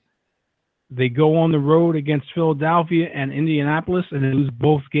that. They go on the road against Philadelphia and Indianapolis, and they lose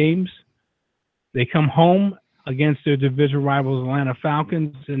both games. They come home against their division rivals, Atlanta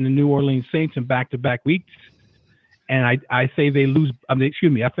Falcons and the New Orleans Saints, in back-to-back weeks. And I say they lose. I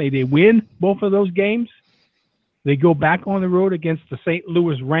say they win both of those games. They go back on the road against the St.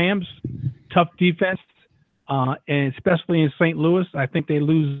 Louis Rams, tough defense, and especially in St. Louis. I think they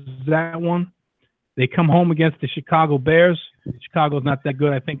lose that one. They come home against the Chicago Bears. Chicago's not that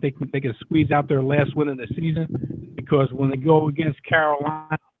good. I think they can squeeze out their last win of the season, because when they go against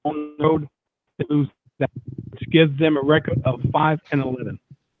Carolina on the road, they lose that, which gives them a record of 5-11.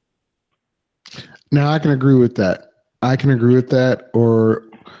 Now I can agree with that. Or,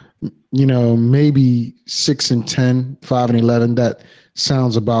 maybe 6-10, 5-11. That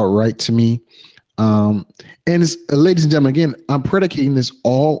sounds about right to me. And it's, ladies and gentlemen, again, I'm predicating this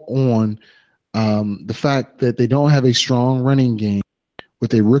all on the fact that they don't have a strong running game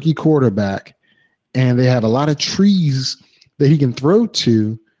with a rookie quarterback, and they have a lot of trees that he can throw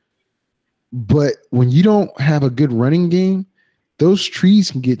to. But when you don't have a good running game, those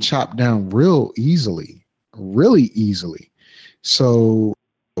trees can get chopped down really easily. So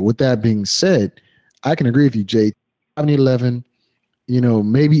with that being said, I can agree with you, Jay. 5-11,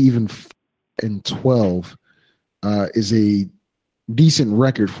 maybe even 12 is a decent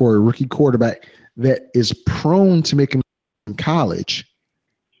record for a rookie quarterback that is prone to making in college.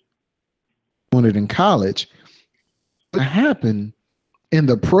 What happen in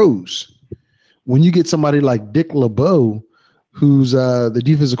the pros when you get somebody like Dick LeBeau, who's the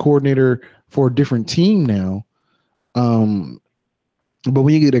defensive coordinator for a different team now. But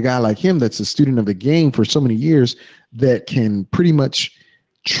when you get a guy like him that's a student of the game for so many years, that can pretty much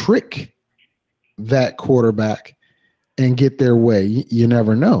trick that quarterback and get their way, you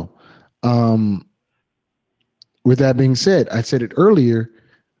never know. With that being said, I said it earlier,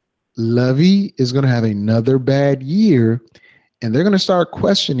 Lovey is going to have another bad year, and they're going to start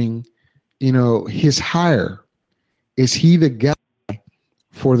questioning, his hire. Is he the guy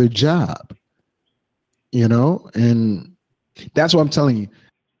for the job? And that's what I'm telling you.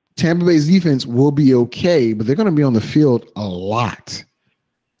 Tampa Bay's defense will be okay, but they're going to be on the field a lot,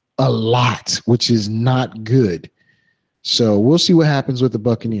 which is not good. So we'll see what happens with the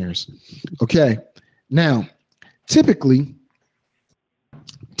Buccaneers. Okay. Now, typically,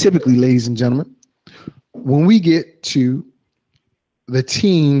 ladies and gentlemen, when we get to the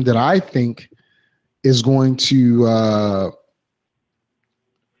team that I think is going to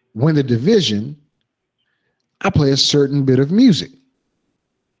win the division, I play a certain bit of music.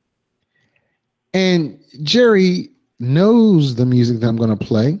 And Jerry knows the music that I'm going to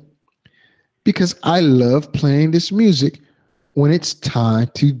play, because I love playing this music when it's time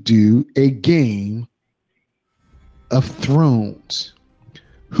to do a Game of Thrones.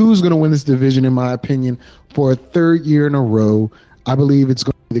 Who's going to win this division, in my opinion, for a third year in a row? I believe it's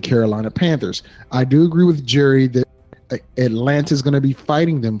going to be the Carolina Panthers. I do agree with Jerry that Atlanta's going to be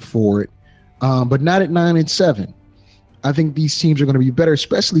fighting them for it, but not at 9-7. I think these teams are going to be better,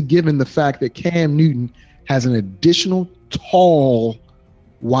 especially given the fact that Cam Newton has an additional tall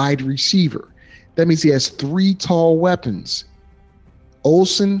wide receiver. That means he has 3 tall weapons: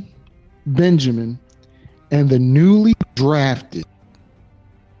 Olsen, Benjamin, and the newly drafted.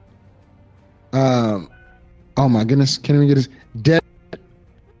 Oh my goodness! Can we get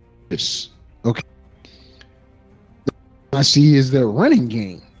this? Okay. I see is the running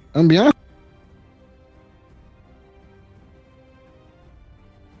game. I'm gonna be honest.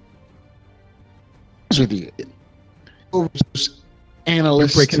 with you.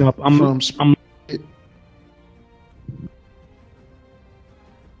 Analysts You're breaking up. from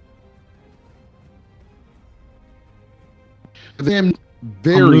them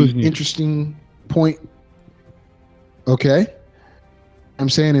very interesting point. Okay, I'm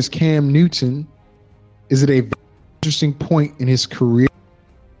saying is Cam Newton. Is it a very interesting point in his career?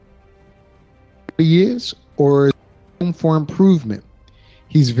 He is, or is room for improvement?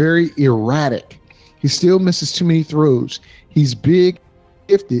 He's very erratic. He still misses too many throws. He's big,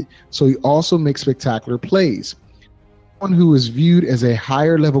 gifted, so he also makes spectacular plays. Someone who is viewed as a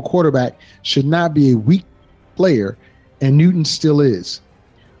higher level quarterback should not be a weak player, and Newton still is.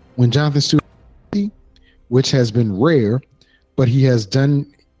 When Jonathan Stewart, which has been rare, but he has been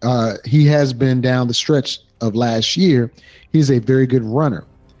down the stretch of last year, he's a very good runner.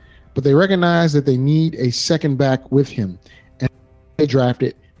 But they recognize that they need a second back with him, and they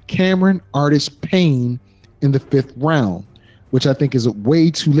drafted Cameron Artis-Payne in the 5th round, which I think is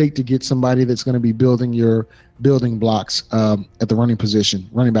way too late to get somebody that's going to be building your building blocks at the running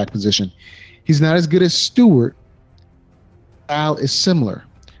back position. He's not as good as Stewart. Style is similar.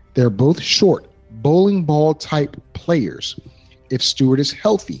 They're both short, bowling ball type players. If Stewart is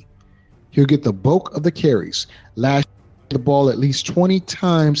healthy, he'll get the bulk of the carries. Last year, the ball at least 20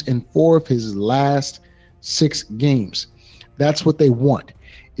 times in 4 of his last 6 games. That's what they want.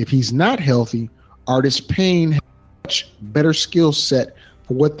 If he's not healthy, Artis-Payne has a much better skill set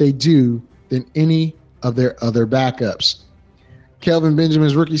for what they do than any of their other backups. Kelvin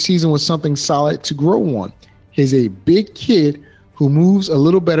Benjamin's rookie season was something solid to grow on. He's a big kid who moves a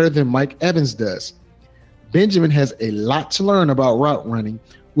little better than Mike Evans does. Benjamin has a lot to learn about route running,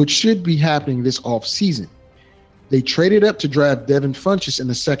 which should be happening this offseason. They traded up to draft Devin Funchess in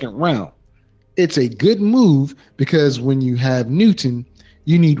the 2nd round. It's a good move because when you have Newton,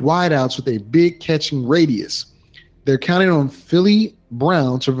 you need wideouts with a big catching radius. They're counting on Philly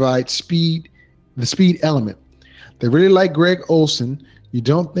Brown to provide the speed element. They really like Greg Olsen. You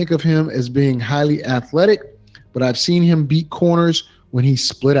don't think of him as being highly athletic, but I've seen him beat corners when he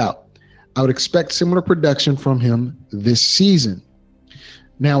split out. I would expect similar production from him this season.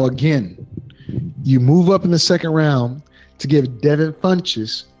 Now, again, you move up in the 2nd round to give Devin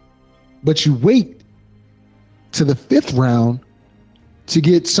Funchess, but you wait to the 5th round to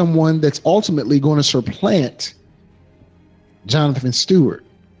get someone that's ultimately going to supplant Jonathan Stewart.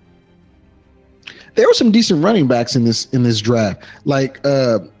 There were some decent running backs in this draft, like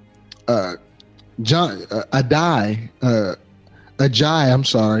Ajay,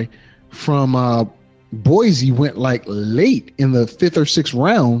 from Boise went like late in the 5th or 6th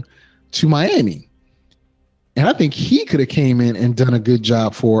round to Miami, and I think he could have came in and done a good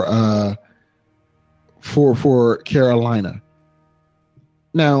job for Carolina.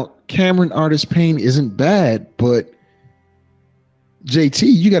 Now, Cameron Artis-Payne isn't bad, but JT,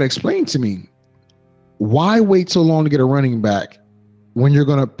 you got to explain to me, why wait so long to get a running back when you're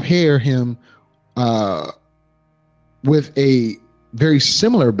going to pair him with a very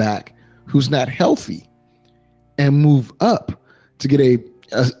similar back who's not healthy and move up to get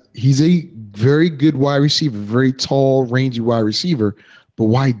he's a very good wide receiver, very tall, rangy wide receiver, but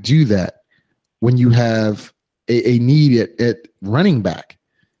why do that when you have a need at running back?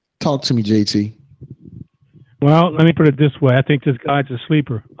 Talk to me, JT. Well, let me put it this way. I think this guy's a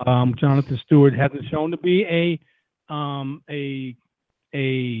sleeper. Jonathan Stewart hasn't shown to be a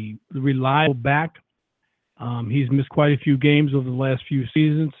reliable back. He's missed quite a few games over the last few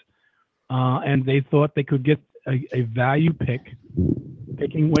seasons, and they thought they could get a value picking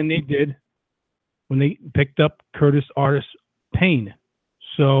when they picked up Curtis Artis-Payne.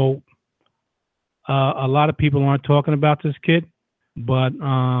 So a lot of people aren't talking about this kid, but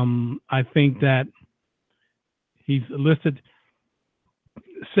I think that he's listed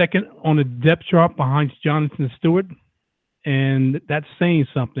 2nd on the depth chart behind Jonathan Stewart, and that's saying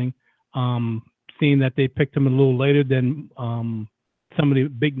something, seeing that they picked him a little later than some of the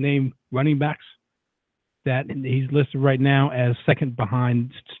big-name running backs, that he's listed right now as 2nd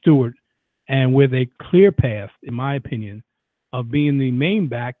behind Stewart, and with a clear path, in my opinion, of being the main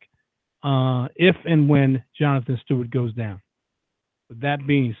back if and when Jonathan Stewart goes down. With that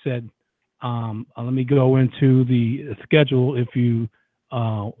being said, let me go into the schedule if you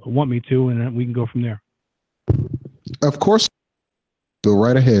want me to, and then we can go from there. Of course. Go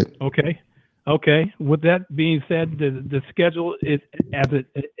right ahead. Okay. With that being said, the schedule is as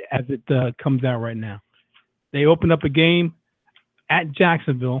it comes out right now. They open up a game at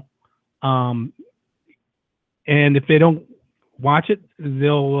Jacksonville, and if they don't watch it,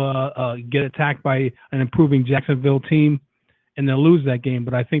 they'll get attacked by an improving Jacksonville team, and they'll lose that game.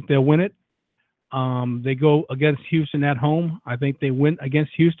 But I think they'll win it. They go against Houston at home. I think they win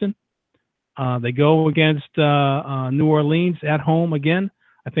against Houston. They go against New Orleans at home again.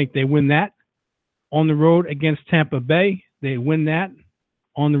 I think they win that. On the road against Tampa Bay, they win that.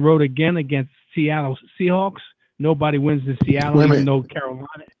 On the road again against Seattle Seahawks. Nobody wins in Seattle, even though Carolina.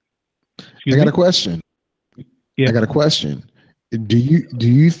 I got a question. Yeah. I got a question. Do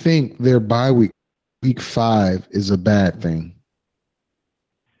you think their bye week 5 is a bad thing?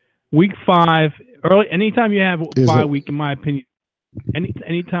 Week 5, early. Anytime you have a bye week, in my opinion,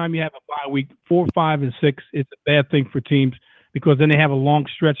 anytime you have a bye week, 4, 5, and 6, it's a bad thing for teams because then they have a long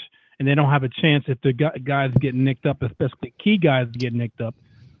stretch and they don't have a chance if the guys get nicked up, especially key guys get nicked up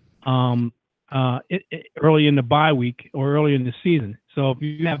early in the bye week or early in the season. So if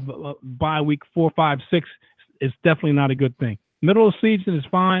you have a bye week 4, 5, 6, it's definitely not a good thing. Middle of the season is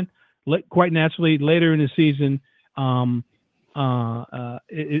fine. Quite naturally, later in the season,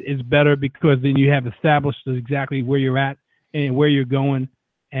 it's better because then you have established exactly where you're at and where you're going,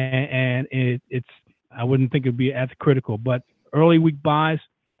 and it's I wouldn't think it'd be as critical. But early week buys,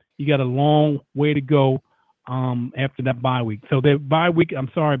 you got a long way to go after that bye week. So their bye week, I'm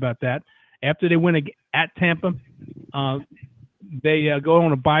sorry about that. After they win at Tampa, they go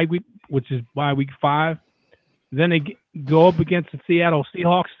on a bye week, which is bye week 5. Then they go up against the Seattle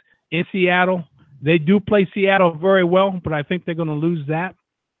Seahawks in Seattle. They do play Seattle very well, but I think they're going to lose that.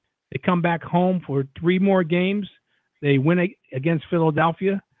 They come back home for 3 more games. They win against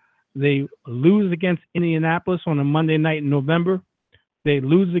Philadelphia. They lose against Indianapolis on a Monday night in November. They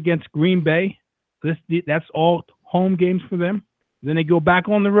lose against Green Bay. That's all home games for them. Then they go back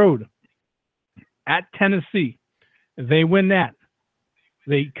on the road at Tennessee. They win that.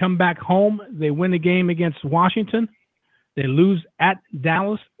 They come back home. They win the game against Washington. They lose at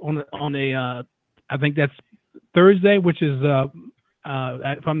Dallas on a I think that's Thursday, which is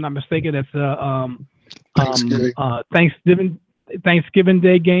if I'm not mistaken, that's Thanksgiving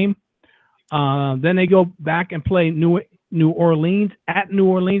Day game. Then they go back and play New Orleans at New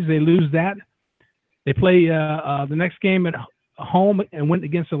Orleans. They lose that. They play the next game at home and win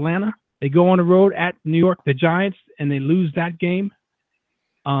against Atlanta. They go on the road at New York, the Giants, and they lose that game.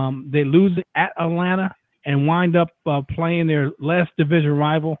 They lose at Atlanta and wind up playing their last division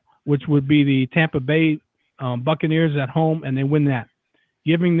rival, which would be the Tampa Bay Buccaneers at home, and they win that,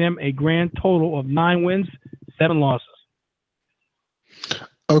 giving them a grand total of 9 wins, 7 losses.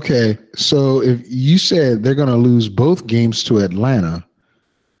 Okay, so if you said they're going to lose both games to Atlanta,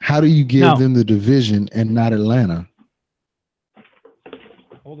 how do you give them the division and not Atlanta?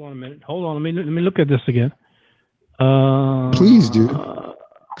 Hold on a minute. Let me look at this again. Please do.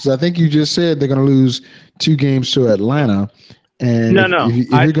 Because I think you just said they're going to lose 2 games to Atlanta. And if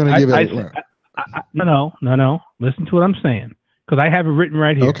you're going to give it... No. Listen to what I'm saying. Because I have it written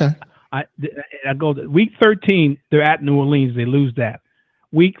right here. Okay. I go to week 13, they're at New Orleans. They lose that.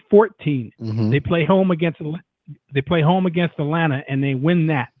 Week 14, they play home against Atlanta, and they win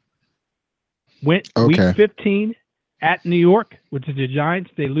that. Week 15 at New York, which is the Giants,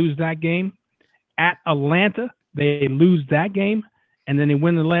 they lose that game. At Atlanta, they lose that game, and then they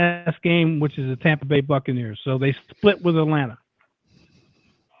win the last game, which is the Tampa Bay Buccaneers. So they split with Atlanta.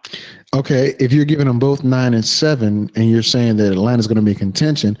 Okay, if you're giving them both 9 and 7, and you're saying that Atlanta's going to be in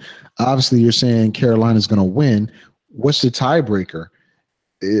contention, obviously you're saying Carolina's going to win. What's the tiebreaker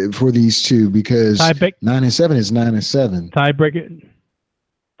for these two? Because 9 and 7 is 9 and 7. Tiebreaker.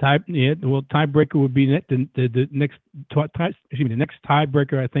 Tiebreaker would be the next. The next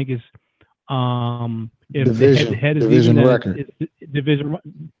tiebreaker I think is if division, head is division even, record.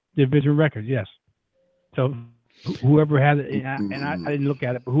 Division record, yes. So whoever has it, and I didn't look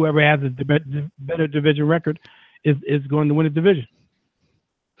at it, but whoever has a better division record is going to win the division.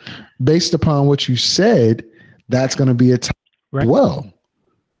 Based upon what you said, that's going to be a tie as well.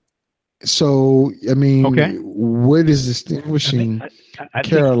 So, I mean, what is distinguishing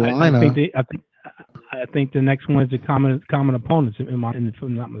Carolina? I think the next one is the common opponents, if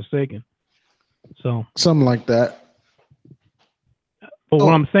I'm not mistaken. So something like that. But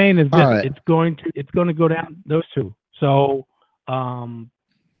what I'm saying is that it's going to go down those two. So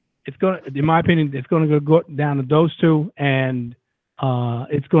it's going, in my opinion, it's going to go down to those two, and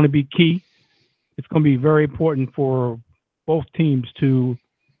it's going to be key. It's going to be very important for both teams to,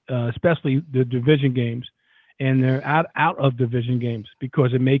 especially the division games, and they're out of division games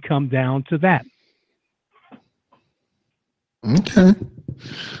because it may come down to that. Okay.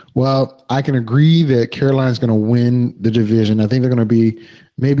 Well, I can agree that Carolina's going to win the division. I think they're going to be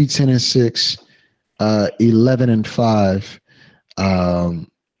maybe 10-6, 11-5.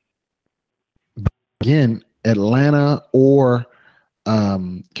 Again, Atlanta or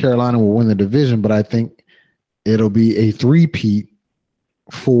Carolina will win the division, but I think it'll be a three-peat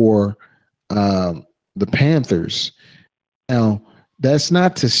for the Panthers. Now, that's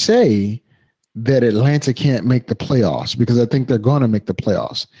not to say that Atlanta can't make the playoffs, because I think they're going to make the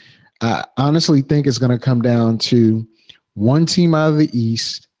playoffs. I honestly think it's going to come down to one team out of the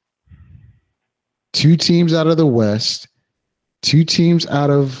East, two teams out of the West, two teams out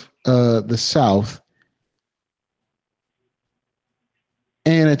of the South,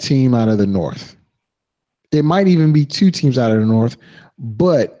 and a team out of the North. It might even be two teams out of the North,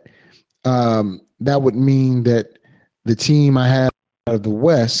 but that would mean that the team I have out of the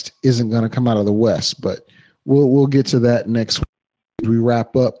West isn't going to come out of the West. But we'll get to that next week as we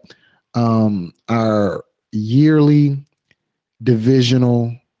wrap up our yearly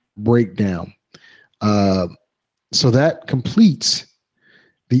divisional breakdown. So that completes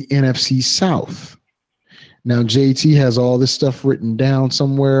the NFC South. Now, JT has all this stuff written down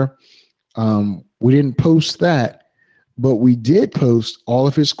somewhere. We didn't post that, but we did post all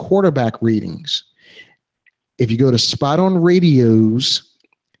of his quarterback ratings. If you go to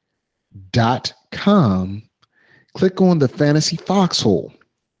spotonradios.com, click on the Fantasy Foxhole,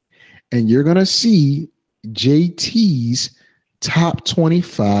 and you're going to see JT's top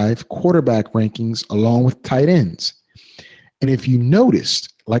 25 quarterback rankings along with tight ends. And if you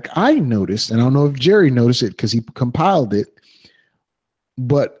noticed, like I noticed, and I don't know if Jerry noticed it because he compiled it,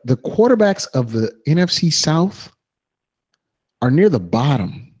 but the quarterbacks of the NFC South are near the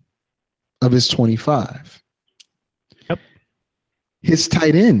bottom of his 25. Yep. His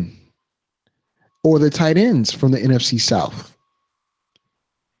tight end, or the tight ends from the NFC South,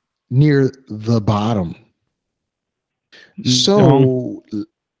 near the bottom. So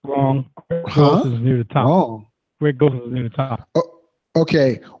wrong. Greg is near the top. Wrong. Greg Golson is near the top. Oh,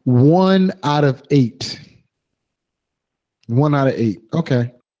 okay, 1 out of 8. 1 out of 8.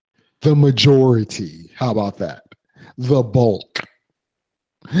 Okay. The majority. How about that? The bulk.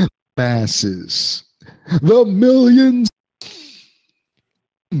 Masses. The millions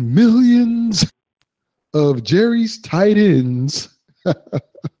of Jerry's tight ends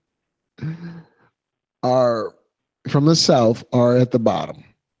are from the South are at the bottom.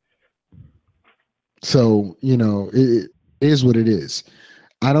 So, it is what it is.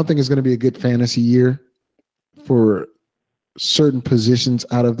 I don't think it's going to be a good fantasy year for certain positions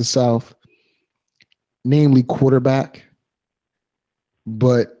out of the South, namely quarterback.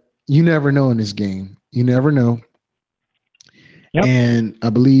 But you never know in this game. You never know. Yep. And I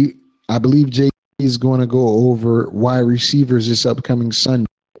believe Jay is going to go over wide receivers this upcoming Sunday.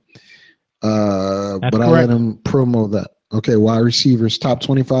 But correct. I'll let him promo that. Okay, wide receivers, top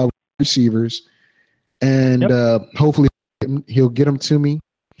 25 receivers. And hopefully he'll get them to me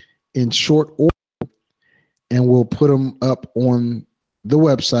in short order, and we'll put them up on the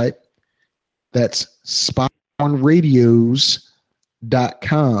website. That's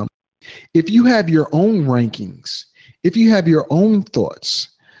spotonradios.com. If you have your own rankings, if you have your own thoughts,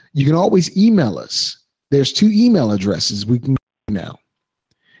 you can always email us. There's 2 email addresses we can go now.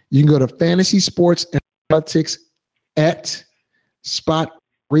 You can go to Fantasy Sports and Politics at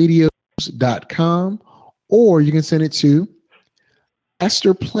spotradios.com, or you can send it to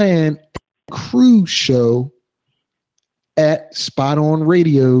Master Plan Crew Show at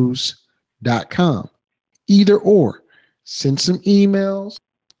spotonradios.com. Either or. Send some emails.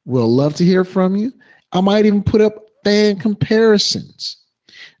 We'll love to hear from you. I might even put up fan comparisons.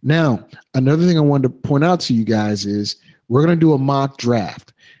 Now, another thing I wanted to point out to you guys is we're going to do a mock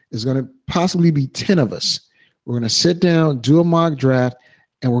draft. There's going to possibly be 10 of us. We're going to sit down, do a mock draft,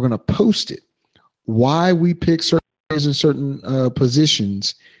 and we're going to post it. Why we pick certain players in certain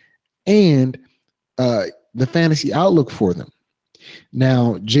positions, and the fantasy outlook for them.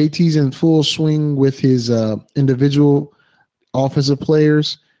 Now, JT's in full swing with his individual offensive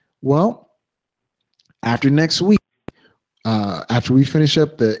players. Well, after next week, after we finish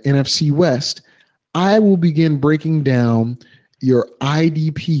up the NFC West, I will begin breaking down your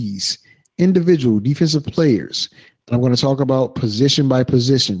IDPs, individual defensive players. And I'm going to talk about position by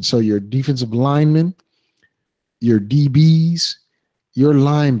position. So your defensive linemen, your DBs, your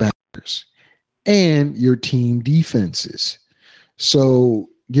linebackers, and your team defenses. So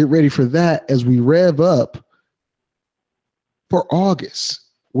get ready for that as we rev up for August,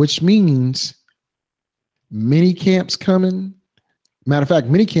 which means mini camps coming. Matter of fact,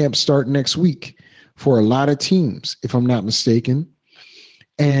 mini camps start next week for a lot of teams, if I'm not mistaken.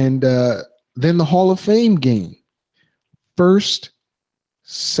 And then the Hall of Fame game. First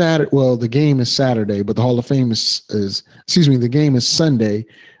Saturday. Well, the game is Saturday, but the Hall of Fame the game is Sunday,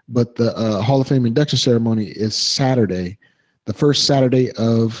 but the Hall of Fame induction ceremony is Saturday, the first Saturday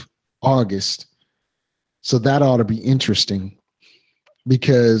of August. So that ought to be interesting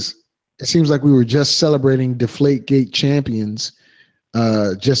because it seems like we were just celebrating Deflategate champions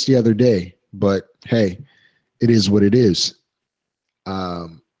just the other day. But hey, it is what it is.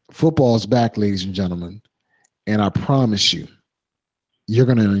 Football's back, ladies and gentlemen. And I promise you, you're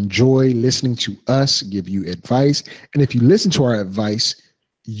going to enjoy listening to us give you advice. And if you listen to our advice,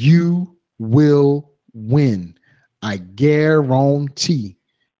 you will win. I guarantee.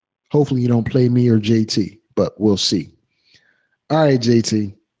 Hopefully you don't play me or JT, but we'll see. All right,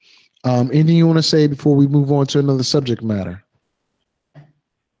 JT. Anything you want to say before we move on to another subject matter?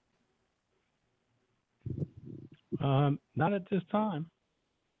 Not at this time.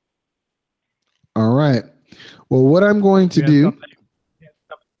 All right. Well, what I'm going to do.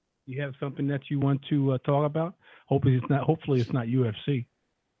 You have something that you want to talk about? Hopefully it's not UFC.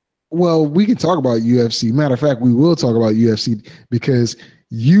 Well, we can talk about UFC. Matter of fact, we will talk about UFC because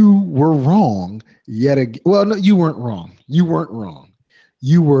you were wrong yet again. Well, no, you weren't wrong. You weren't wrong.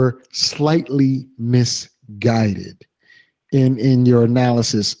 You were slightly misguided in your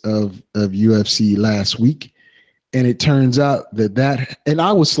analysis of UFC last week. And it turns out that and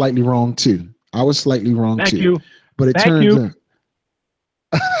I was slightly wrong too. Thank you. But it turns out.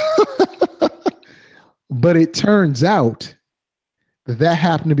 But it turns out that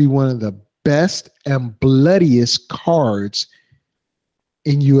happened to be one of the best and bloodiest cards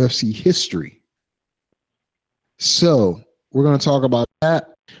in UFC history. So we're going to talk about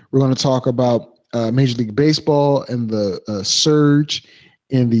that. We're going to talk about Major League Baseball and the surge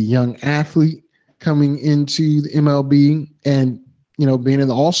in the young athlete coming into the MLB and, being in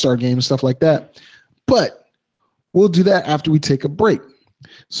the All-Star game and stuff like that. But we'll do that after we take a break.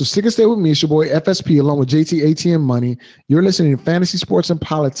 So stick and stay with me. It's your boy FSP along with JT ATM Money. You're listening to Fantasy Sports and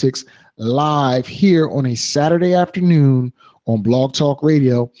Politics live here on a Saturday afternoon on Blog Talk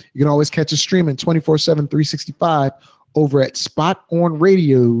Radio. You can always catch us streaming 24/7, 365 over at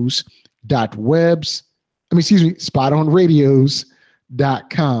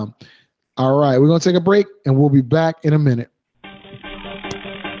spotonradios.com. All right, we're going to take a break and we'll be back in a minute.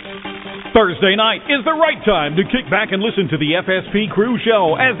 Thursday night is the right time to kick back and listen to the FSP Crew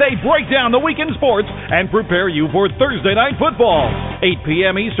Show as they break down the weekend sports and prepare you for Thursday night football. 8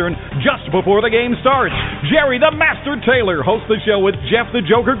 p.m. Eastern, just before the game starts. Jerry the Master Taylor hosts the show with Jeff the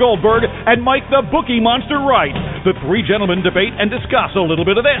Joker Goldberg and Mike the Bookie Monster Wright. The three gentlemen debate and discuss a little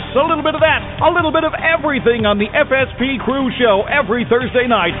bit of this, a little bit of that, a little bit of everything on the FSP Crew Show every Thursday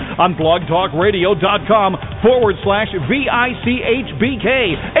night on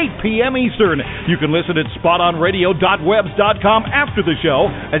blogtalkradio.com/VICHBK, 8 p.m. Eastern. You can listen at spotonradio.webs.com after the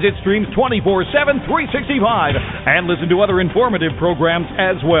show as it streams 24/7, 365 and listen to other informative programs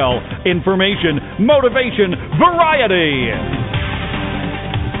as well. Information, motivation, variety.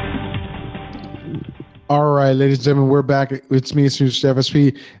 All right, ladies and gentlemen, we're back. It's me, it's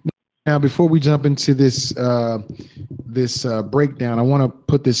FSP. Now, before we jump into this breakdown, I want to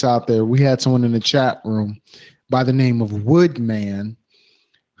put this out there. We had someone in the chat room by the name of Woodman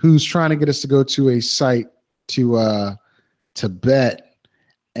who's trying to get us to go to a site to bet,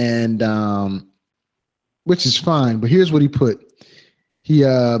 and which is fine. But here's what he put. He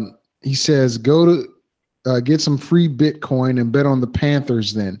says go to get some free Bitcoin and bet on the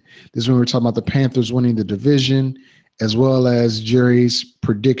Panthers. Then this is when we're talking about the Panthers winning the division as well as Jerry's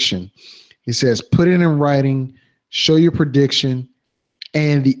prediction. He says put it in writing, show your prediction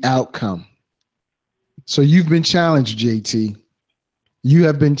and the outcome. So you've been challenged, JT. You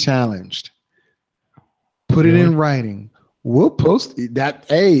have been challenged. Put it in writing. We'll post that.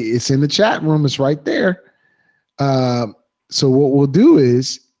 Hey, it's in the chat room. It's right there. So what we'll do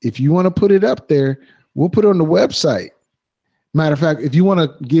is, if you want to put it up there, we'll put it on the website. Matter of fact, if you want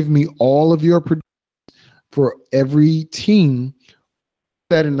to give me all of your predictions for every team,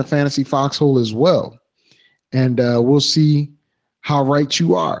 that in the Fantasy Foxhole as well. And we'll see how right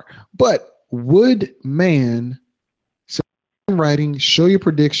you are. But Woodman said in writing, show your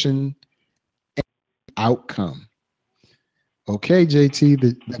prediction and outcome. Okay, JT,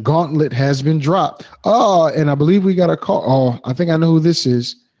 the gauntlet has been dropped. Oh, and I believe we got a call. Oh, I think I know who this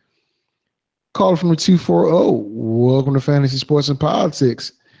is. Call from the 240. Welcome to Fantasy Sports and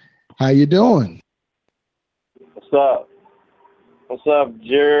Politics. How you doing? What's up? What's up,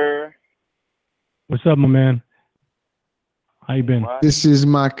 Jer? What's up, my man? How you been? This is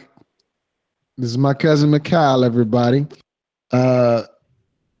my cousin Mikhail, everybody. How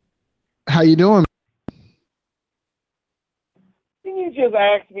you doing? You just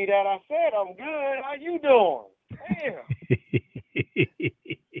asked me that. I said I'm good. How you doing? Damn.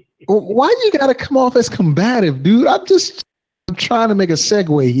 Why you gotta come off as combative, dude? I'm just trying to make a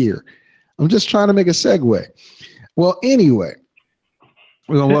segue here. I'm just trying to make a segue. Well, anyway,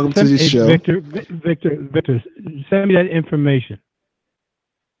 we're gonna welcome to the show. Victor, send me that information.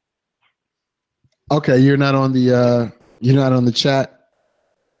 Okay, you're not on the chat.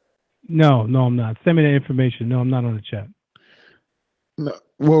 No, I'm not. Send me that information. No, I'm not on the chat. No,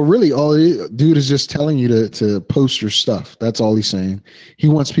 well, really, all dude is just telling you to post your stuff. That's all he's saying. He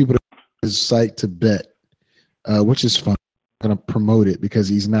wants people to his site to bet, which is fun. I'm gonna promote it because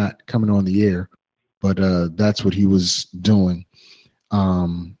he's not coming on the air, but that's what he was doing.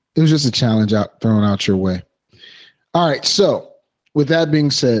 It was just a challenge thrown out your way. All right. So with that being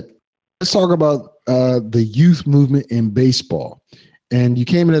said, let's talk about the youth movement in baseball. And you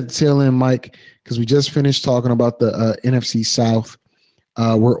came in at the tail end, Mike, because we just finished talking about the NFC South.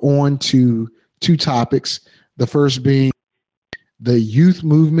 We're on to two topics. The first being the youth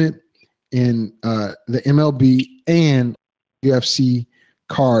movement in the MLB and UFC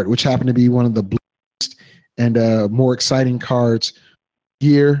card, which happened to be one of the best and more exciting cards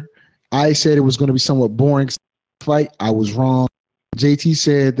here. I said it was going to be somewhat boring fight. I was wrong. JT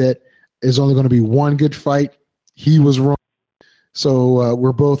said that there's only going to be one good fight. He was wrong. So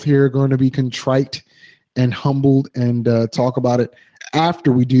we're both here going to be contrite and humbled and talk about it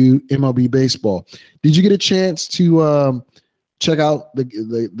after we do MLB baseball. Did you get a chance to check out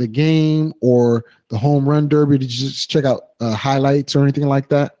the game or the home run derby? Did you just check out highlights or anything like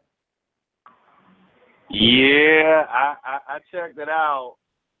that? Yeah, I checked it out.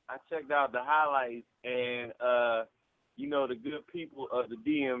 I checked out the highlights, and the good people of the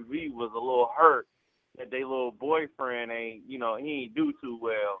DMV was a little hurt that their little boyfriend ain't, he ain't do too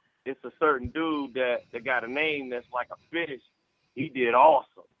well. It's a certain dude that got a name that's like a fish. He did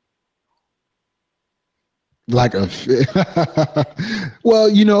awesome. Like a fish. Well,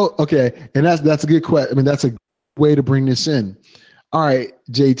 okay, and that's a good question. I mean, that's a way to bring this in. All right,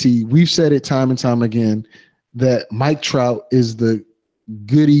 JT, we've said it time and time again that Mike Trout is the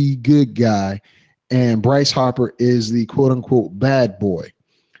goody good guy and Bryce Harper is the quote unquote bad boy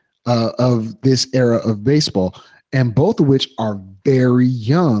of this era of baseball, and both of which are very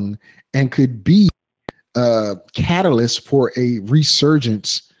young and could be catalysts for a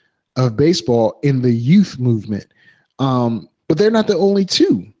resurgence of baseball in the youth movement. But they're not the only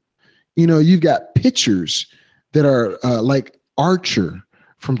two. You've got pitchers that are like Archer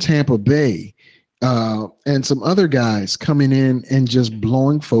from Tampa Bay, and some other guys coming in and just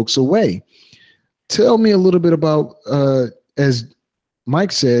blowing folks away. Tell me a little bit about, as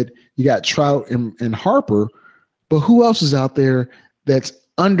Mike said, you got Trout and Harper, but who else is out there that's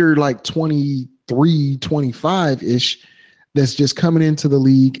under like 23, 25-ish that's just coming into the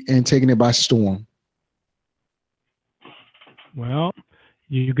league and taking it by storm? Well,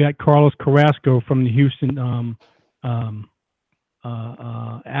 you got Carlos Carrasco from the Houston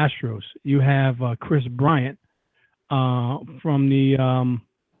Astros. You have Chris Bryant from the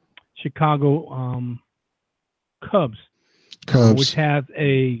Chicago Cubs, which has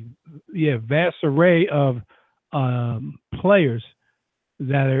a vast array of players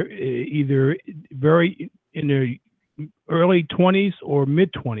that are either very in their early 20s or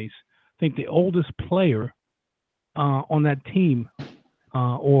mid 20s. I think the oldest player on that team,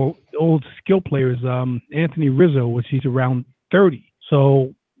 or old skill players, Anthony Rizzo, which he's around 30.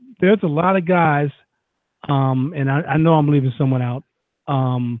 So there's a lot of guys, and I know I'm leaving someone out,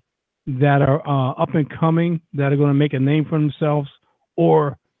 that are up and coming, that are going to make a name for themselves,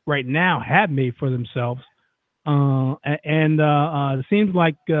 or right now have made for themselves. It seems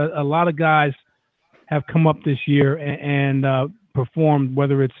like a lot of guys have come up this year and performed,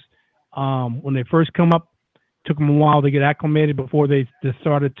 whether it's when they first come up, took them a while to get acclimated before they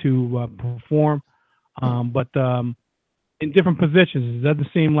started to perform. But in different positions, it doesn't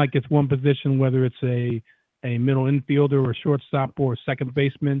seem like it's one position, whether it's a middle infielder or shortstop or second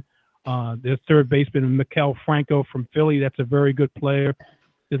baseman. There's third baseman, Maikel Franco from Philly. That's a very good player.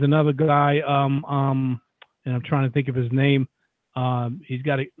 There's another guy, and I'm trying to think of his name. He's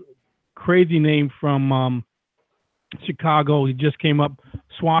got a crazy name from Chicago. He just came up,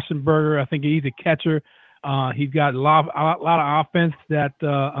 Schwarzenberger. I think he's a catcher. He's got a lot of offense that,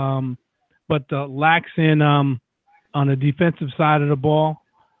 but lacks in on the defensive side of the ball.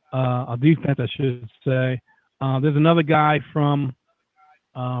 Defense, I should say. There's another guy from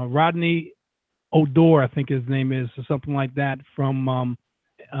Rodney Odor, I think his name is, or something like that. From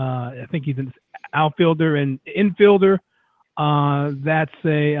I think he's an outfielder and infielder. That's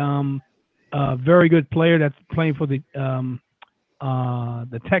a very good player that's playing for the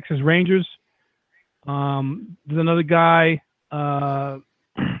Texas Rangers. There's another guy.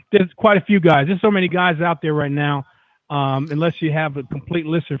 There's quite a few guys. There's so many guys out there right now unless you have a complete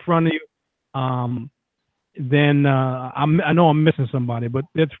list in front of you, then I know I'm missing somebody, but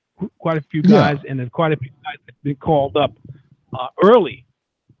there's quite a few guys, and there's quite a few guys that have been called up early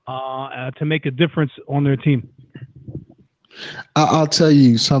to make a difference on their team. I'll tell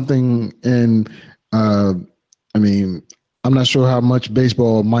you something, and I mean, I'm not sure how much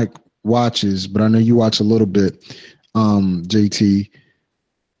baseball Mike watches, but I know you watch a little bit, JT.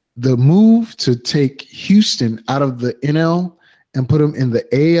 The move to take Houston out of the NL and put them in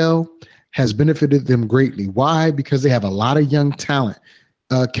the AL has benefited them greatly. Why? Because they have a lot of young talent.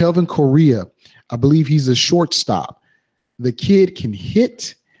 Kelvin Correa, I believe he's a shortstop. The kid can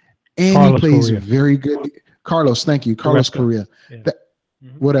hit, and Carlos he plays Correa. Very good. Carlos, thank you. Carlos Correa. Yeah.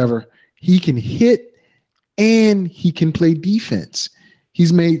 Whatever. He can hit, and he can play defense.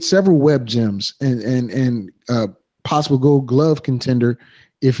 He's made several web gems and possible Gold Glove contender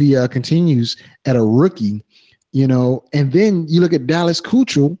if he continues at a rookie, And then you look at Dallas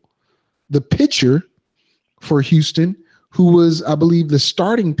Keuchel, the pitcher for Houston, who was, I believe, the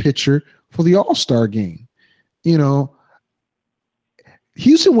starting pitcher for the All-Star game.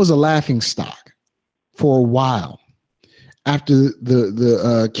 Houston was a laughing stock for a while after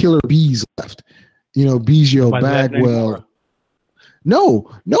the killer bees left. Biggio, Bagwell.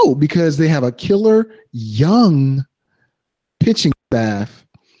 No, because they have a killer young pitching staff.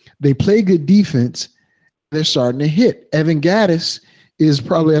 They play good defense. They're starting to hit. Evan Gattis is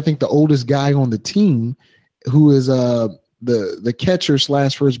probably, I think, the oldest guy on the team, who is the catcher /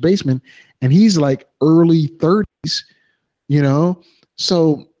 first baseman, and he's like early 30s,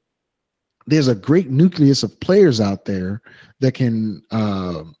 So there's a great nucleus of players out there that can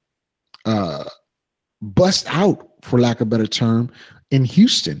bust out, for lack of a better term, in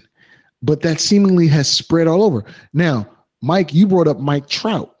Houston. But that seemingly has spread all over. Now, Mike, you brought up Mike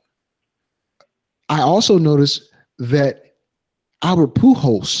Trout. I also noticed that Albert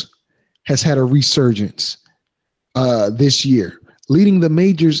Pujols has had a resurgence this year, leading the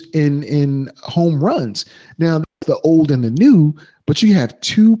majors in home runs. Now, the old and the new, but you have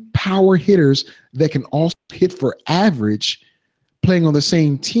two power hitters that can also hit for average playing on the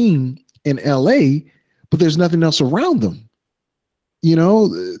same team in LA, but there's nothing else around them.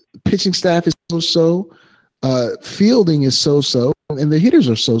 The pitching staff is so-so, fielding is so-so, and the hitters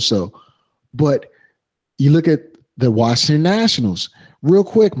are so-so. But you look at the Washington Nationals. Real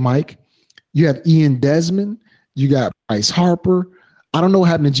quick, Mike, you have Ian Desmond. You got Bryce Harper. I don't know what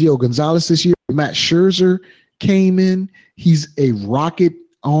happened to Gio Gonzalez this year. Matt Scherzer came in. He's a rocket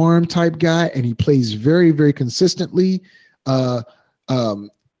arm type guy, and he plays very, very consistently.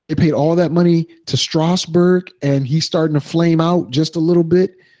 They paid all that money to Strasburg, and he's starting to flame out just a little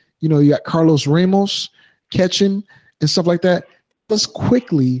bit. You got Carlos Ramos catching and stuff like that. Let's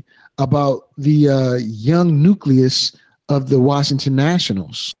quickly about the young nucleus of the Washington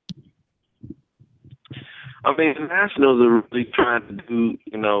Nationals. I mean, the Nationals are really trying to do,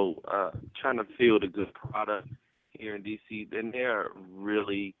 trying to field a good product here in D.C. And they're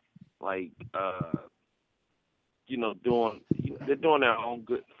really, they're doing their own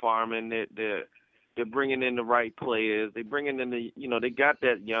good farming. They're bringing in the right players. They're bringing in they got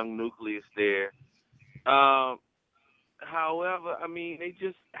that young nucleus there. However, I mean, they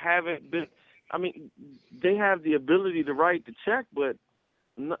just haven't been. I mean, they have the ability to write the check, but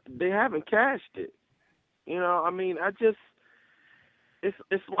they haven't cashed it. I mean,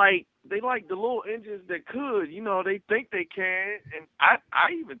 it's like they like the little engines that could. They think they can, and I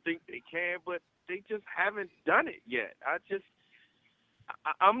even think they can, but they just haven't done it yet.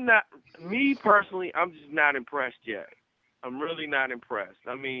 I'm not, me personally, I'm just not impressed yet. I'm really not impressed.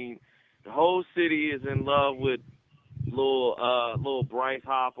 I mean, the whole city is in love with little Bryce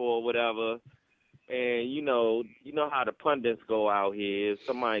Harper or whatever, and you know how the pundits go out here. If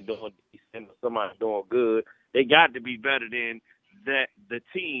somebody doing decent or somebody doing good, they got to be better than the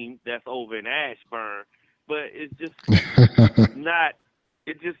team that's over in Ashburn. But it's just not.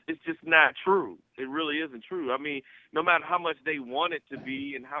 It's just not true. It really isn't true. I mean, no matter how much they want it to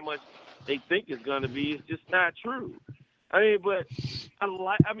be and how much they think it's going to be, it's just not true. I mean, but it's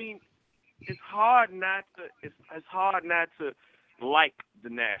hard not to like the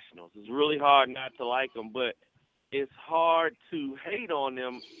Nationals. It's really hard not to like them, but it's hard to hate on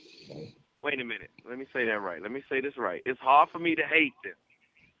them. Wait a minute. Let me say that right. Let me say this right. It's hard for me to hate them,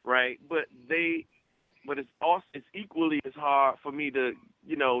 right? But it's equally as hard for me to,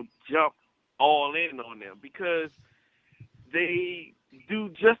 jump all in on them because they do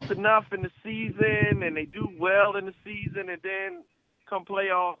just enough in the season and they do well in the season, and then come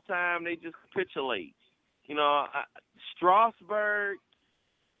playoff time, they just capitulate. Strasburg,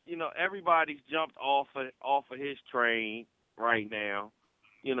 everybody's jumped off of his train right now,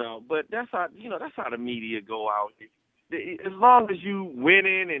 but that's how the media go out. As long as you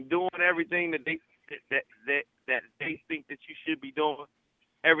winning and doing everything that they think that you should be doing,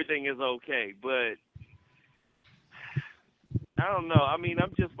 everything is okay. But I don't know. I mean,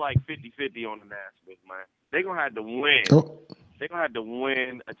 I'm just like 50-50 on the Nationals, man. They're going to have to win. Oh. They're going to have to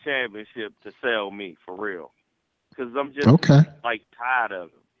win a championship to sell me, for real. Because I'm just tired of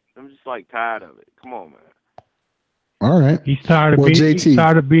it. I'm just tired of it. Come on, man. All right. He's tired of well, being. JT. He's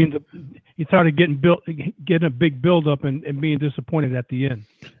tired of being. He's tired of getting a big build up and being disappointed at the end.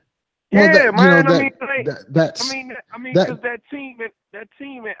 Well, yeah, man. That's. Because that team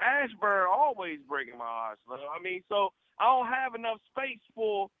in Ashburn always breaking my heart. I mean, so I don't have enough space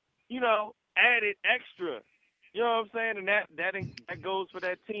for added extra. You know what I'm saying? And that goes for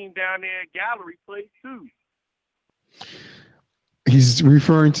that team down there at Gallery Place too. He's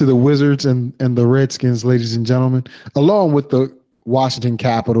referring to the Wizards and the Redskins, ladies and gentlemen, along with the Washington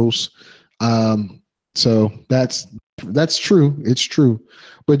Capitals. So that's true. It's true.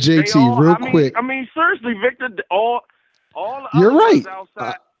 But JT, quick. I mean, seriously, Victor, all the you're right.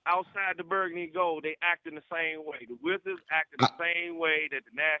 Outside the Burgundy Gold, they acting the same way. The Wizards acting the same way that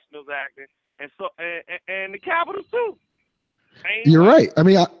the Nationals acting, and the Capitals too. You're right. I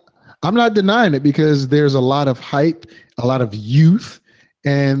mean, I'm not denying it because there's a lot of hype, a lot of youth,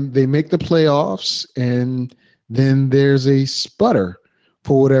 and they make the playoffs, and then there's a sputter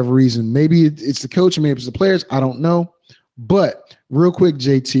for whatever reason. Maybe it's the coach, maybe it's the players. I don't know. But real quick,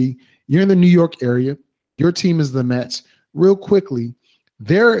 JT, you're in the New York area. Your team is the Mets. Real quickly,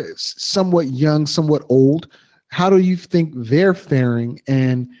 they're somewhat young, somewhat old. How do you think they're faring?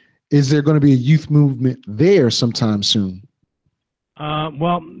 And is there going to be a youth movement there sometime soon?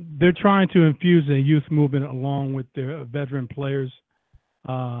 Well, they're trying to infuse a youth movement along with their veteran players.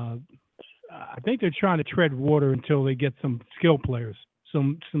 I think they're trying to tread water until they get some skill players,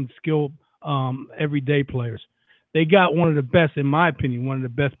 some skilled everyday players. They got one of the best, in my opinion, one of the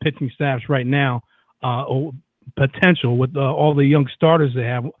best pitching staffs right now, potential with all the young starters they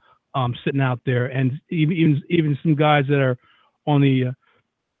have sitting out there, and even some guys that are on the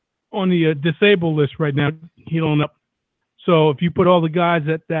disabled list right now, healing up. So if you put all the guys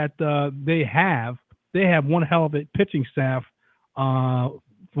that they have one hell of a pitching staff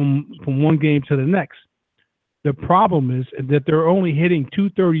from one game to the next. The problem is that they're only hitting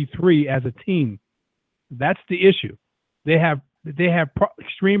 233 as a team. That's the issue. They have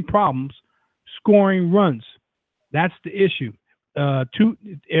extreme problems scoring runs. That's the issue.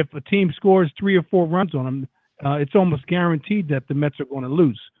 If a team scores 3 or 4 runs on them, it's almost guaranteed that the Mets are going to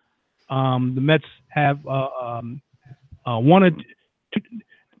lose. The Mets have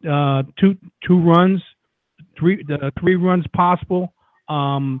two runs, three runs possible,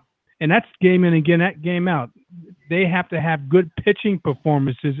 and that's game in and game out. They have to have good pitching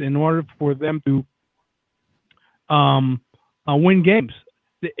performances in order for them to win games.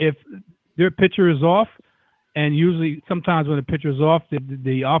 If their pitcher is off, and usually sometimes when the pitcher is off,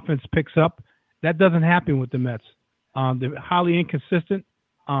 the offense picks up. That doesn't happen with the Mets. They're highly inconsistent,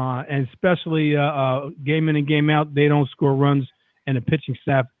 and especially game in and game out, they don't score runs, and the pitching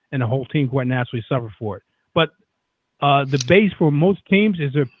staff and the whole team quite naturally suffer for it. But the base for most teams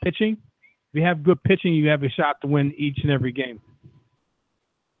is their pitching. If you have good pitching, you have a shot to win each and every game.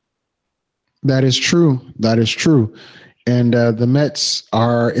 That is true. That is true. And the Mets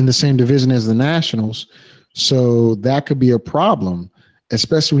are in the same division as the Nationals, so that could be a problem,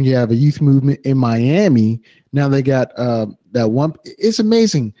 especially when you have a youth movement in Miami. Now they got that one. It's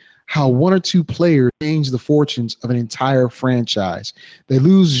amazing how 1 or 2 players change the fortunes of an entire franchise. They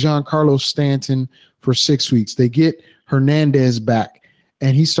lose Giancarlo Stanton for 6 weeks. They get Hernandez back,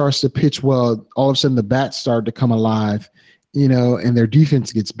 and he starts to pitch well. All of a sudden, the bats start to come alive, and their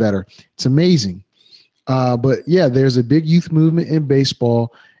defense gets better. It's amazing. But yeah, there's a big youth movement in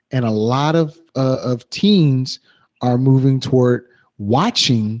baseball, and a lot of teens are moving toward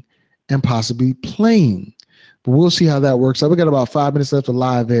watching and possibly playing. But we'll see how that works. We got about 5 minutes left of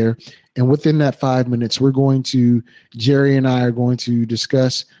live air, and within that 5 minutes, Jerry and I are going to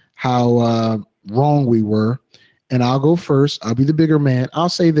discuss how wrong we were. And I'll go first. I'll be the bigger man. I'll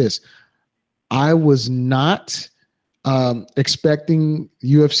say this: I was not expecting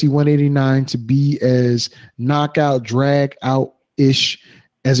UFC 189 to be as knockout, drag out ish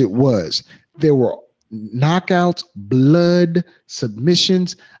as it was. There were knockouts, blood,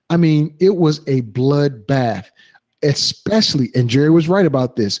 submissions. I mean, it was a bloodbath, especially, and Jerry was right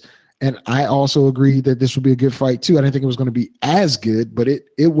about this. And I also agreed that this would be a good fight too. I didn't think it was going to be as good, but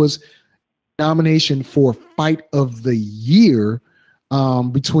it was nomination for fight of the year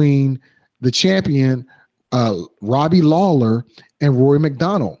between the champion, Robbie Lawler, and Rory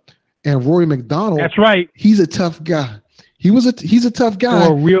McDonald. And Rory McDonald, that's right. He's a tough guy. He's a tough guy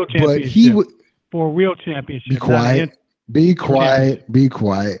for a real championship. But he would for a real championship. Be quiet. Be quiet. Be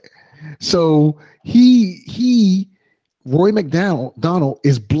quiet. So Roy McDonald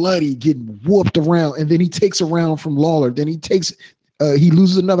is bloody, getting whooped around, and then he takes a round from Lawler. Then he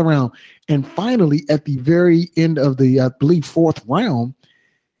loses another round, and finally, at the very end of the, I believe, fourth round,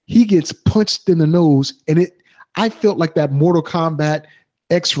 he gets punched in the nose, and I felt like that Mortal Kombat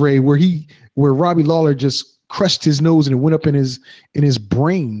X-ray where Robbie Lawler just crushed his nose and it went up in his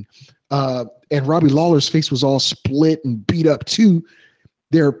brain, and Robbie Lawler's face was all split and beat up too.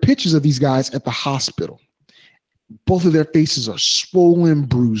 There are pictures of these guys at the hospital. Both of their faces are swollen,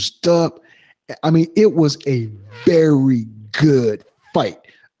 bruised up. I mean, it was a very good fight,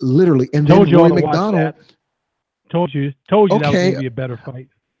 literally. And then Roy McDonald told you that was going to be a better fight.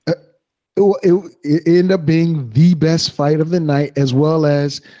 It ended up being the best fight of the night, as well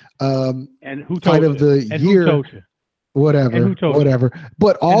as and who told fight you? of the and year. Who told you? Whatever.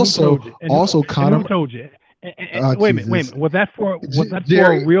 But also Conor. Who told you? Wait a minute. Was that for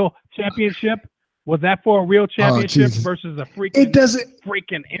a real championship? Was that for a real championship versus a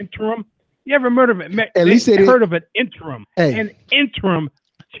freaking interim? You ever heard of it? At least they heard of an interim. An interim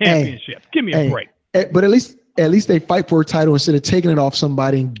championship. Give me a break. But at least they fight for a title instead of taking it off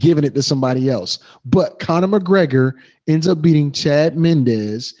somebody and giving it to somebody else. But Conor McGregor ends up beating Chad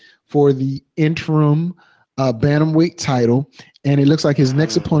Mendes for the interim bantamweight title, and it looks like his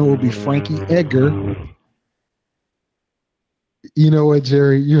next opponent will be Frankie Edgar. You know what,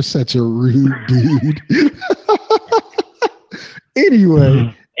 Jerry? You're such a rude dude.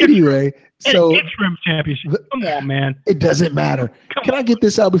 Anyway, so interim championship. Come on, man. It doesn't matter. Can I get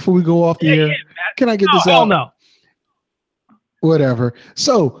this out before we go off the air? Can I get this out? Oh no. Whatever.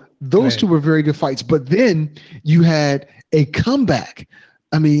 So those two were very good fights, but then you had a comeback.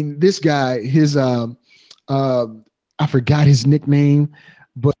 I mean, this guy, I forgot his nickname,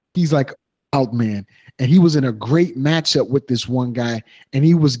 but he's like out man. And he was in a great matchup with this one guy, and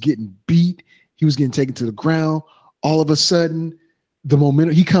he was getting beat. He was getting taken to the ground. All of a sudden, the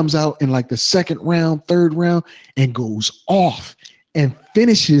momentum, he comes out in like the second round, third round, and goes off and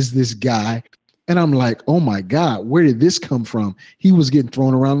finishes this guy. And I'm like, oh my God, where did this come from? He was getting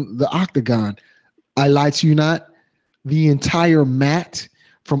thrown around the octagon. I lie to you not. The entire mat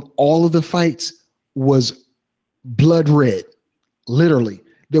from all of the fights was blood red, literally.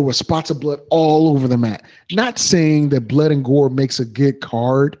 There were spots of blood all over the mat. Not saying that blood and gore makes a good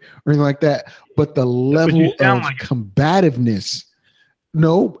card or anything like that, but the level of combativeness.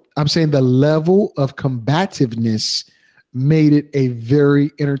 No, I'm saying the level of combativeness made it a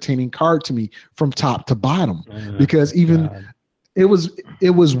very entertaining card to me from top to bottom. Because even it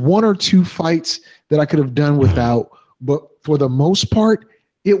was one or two fights that I could have done without, but for the most part,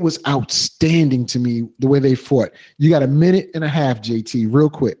 it was outstanding to me the way they fought. You got a minute and a half, JT, real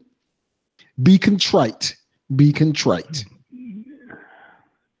quick. Be contrite. Be contrite.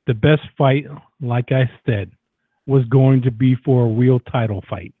 The best fight, like I said, was going to be for a real title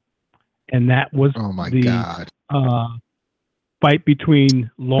fight. And that was fight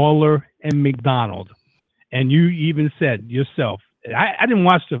between Lawler and McDonald. And you even said yourself, I didn't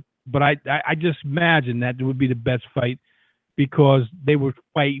watch but I just imagined that it would be the best fight, because they were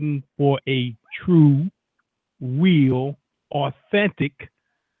fighting for a true, real, authentic,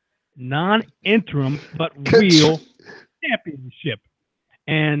 non-interim, but real championship.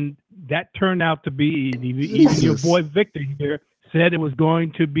 And that turned out to be, even your boy Victor here said it was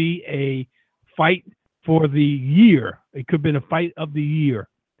going to be a fight for the year. It could have been a fight of the year.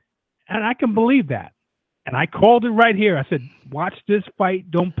 And I can believe that. And I called it right here. I said, watch this fight.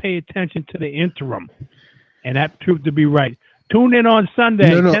 Don't pay attention to the interim. And that proved to be right. Tune in on Sunday,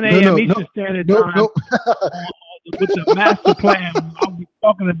 10 a.m. Eastern Standard Time with the master plan. I'll be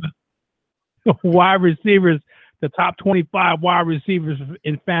talking about wide receivers, the top 25 wide receivers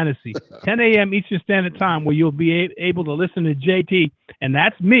in fantasy. 10 a.m. Eastern Standard Time, where you'll be able to listen to JT, and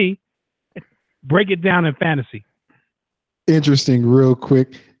that's me, break it down in fantasy. Interesting, real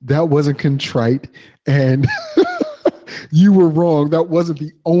quick. That wasn't contrite, and you were wrong. That wasn't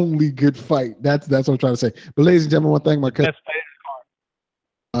the only good fight. That's what I'm trying to say. But ladies and gentlemen, I want to thank my cousin.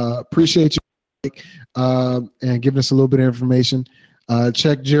 Appreciate you and giving us a little bit of information.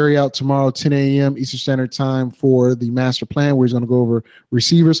 Check Jerry out tomorrow, 10 a.m. Eastern Standard Time for the master plan, where he's going to go over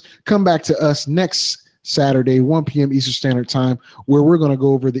receivers. Come back to us next Saturday, 1 p.m. Eastern Standard Time, where we're going to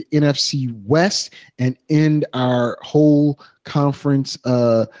go over the NFC West and end our whole conference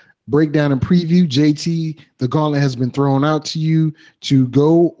breakdown and preview. JT, the gauntlet has been thrown out to you to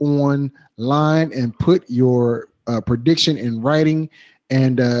go online and put your prediction in writing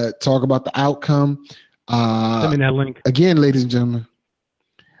and talk about the outcome. Send me that link. Again, ladies and gentlemen,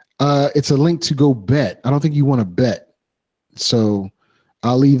 it's a link to go bet. I don't think you want to bet, so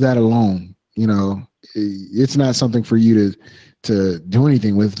I'll leave that alone. You know, it's not something for you to do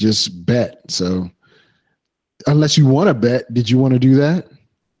anything with. Just bet. So unless you want to bet, did you want to do that?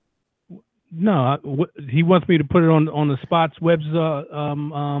 No, he wants me to put it on the Spots web's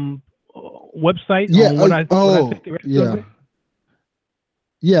website. Yeah. On what I think the rest yeah. of it.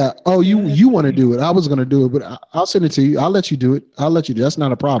 Yeah. Oh, you want to do it? I was going to do it, but I'll send it to you. I'll let you do it. That's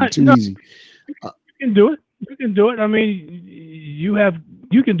not a problem. Too easy. You can do it. You can do it. I mean, you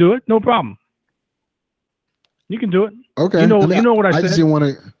can do it. No problem. You can do it. Okay. You know what I said. I just didn't want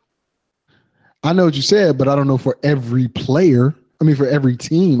to. I know what you said, but I don't know for every player. I mean, for every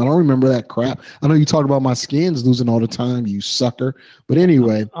team. I don't remember that crap. I know you talk about my Skins losing all the time, you sucker. But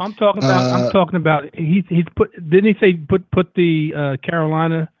anyway, I'm talking about. He's put. Didn't he say put the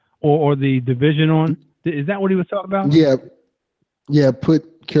Carolina or the division on? Is that what he was talking about? Yeah. Put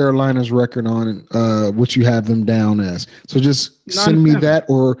Carolina's record on what you have them down as. So just send me that,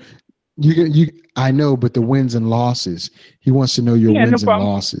 or you. I know, but the wins and losses. He wants to know your wins and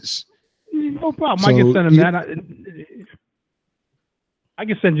losses. No problem. So I can send him that. I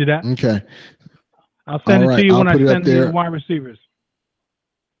can send you that. Okay. I'll send it to you when I send you the wide receivers.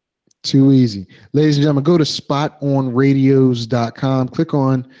 Too easy. Ladies and gentlemen, go to spotonradios.com. Click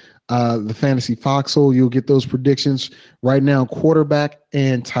on the Fantasy Foxhole. You'll get those predictions right now. Quarterback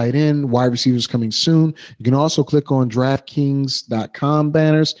and tight end, wide receivers coming soon. You can also click on DraftKings.com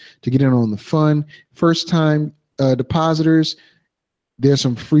banners to get in on the fun. First-time depositors, there's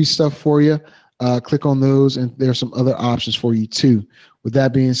some free stuff for you. Click on those, and there's some other options for you too. With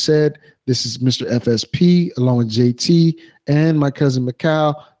that being said, this is Mr. FSP along with JT and my cousin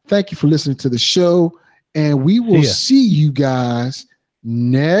Macau. Thank you for listening to the show, and we will see you guys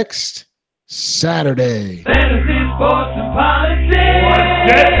next Saturday. Fantasy, sports, and politics.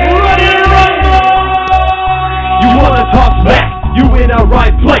 Get ready to rumble! You want to talk smack? You in the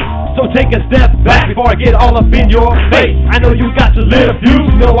right place. So take a step back before I get all up in your face. I know you got your little views,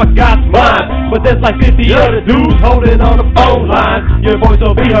 you know I got mine, but there's like 50 other dudes holding on the phone line. Your voice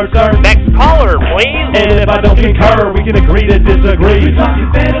will be heard, sir. Next caller, please. And if I don't concur, we can agree to disagree. We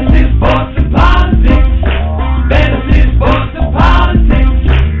talking fantasy,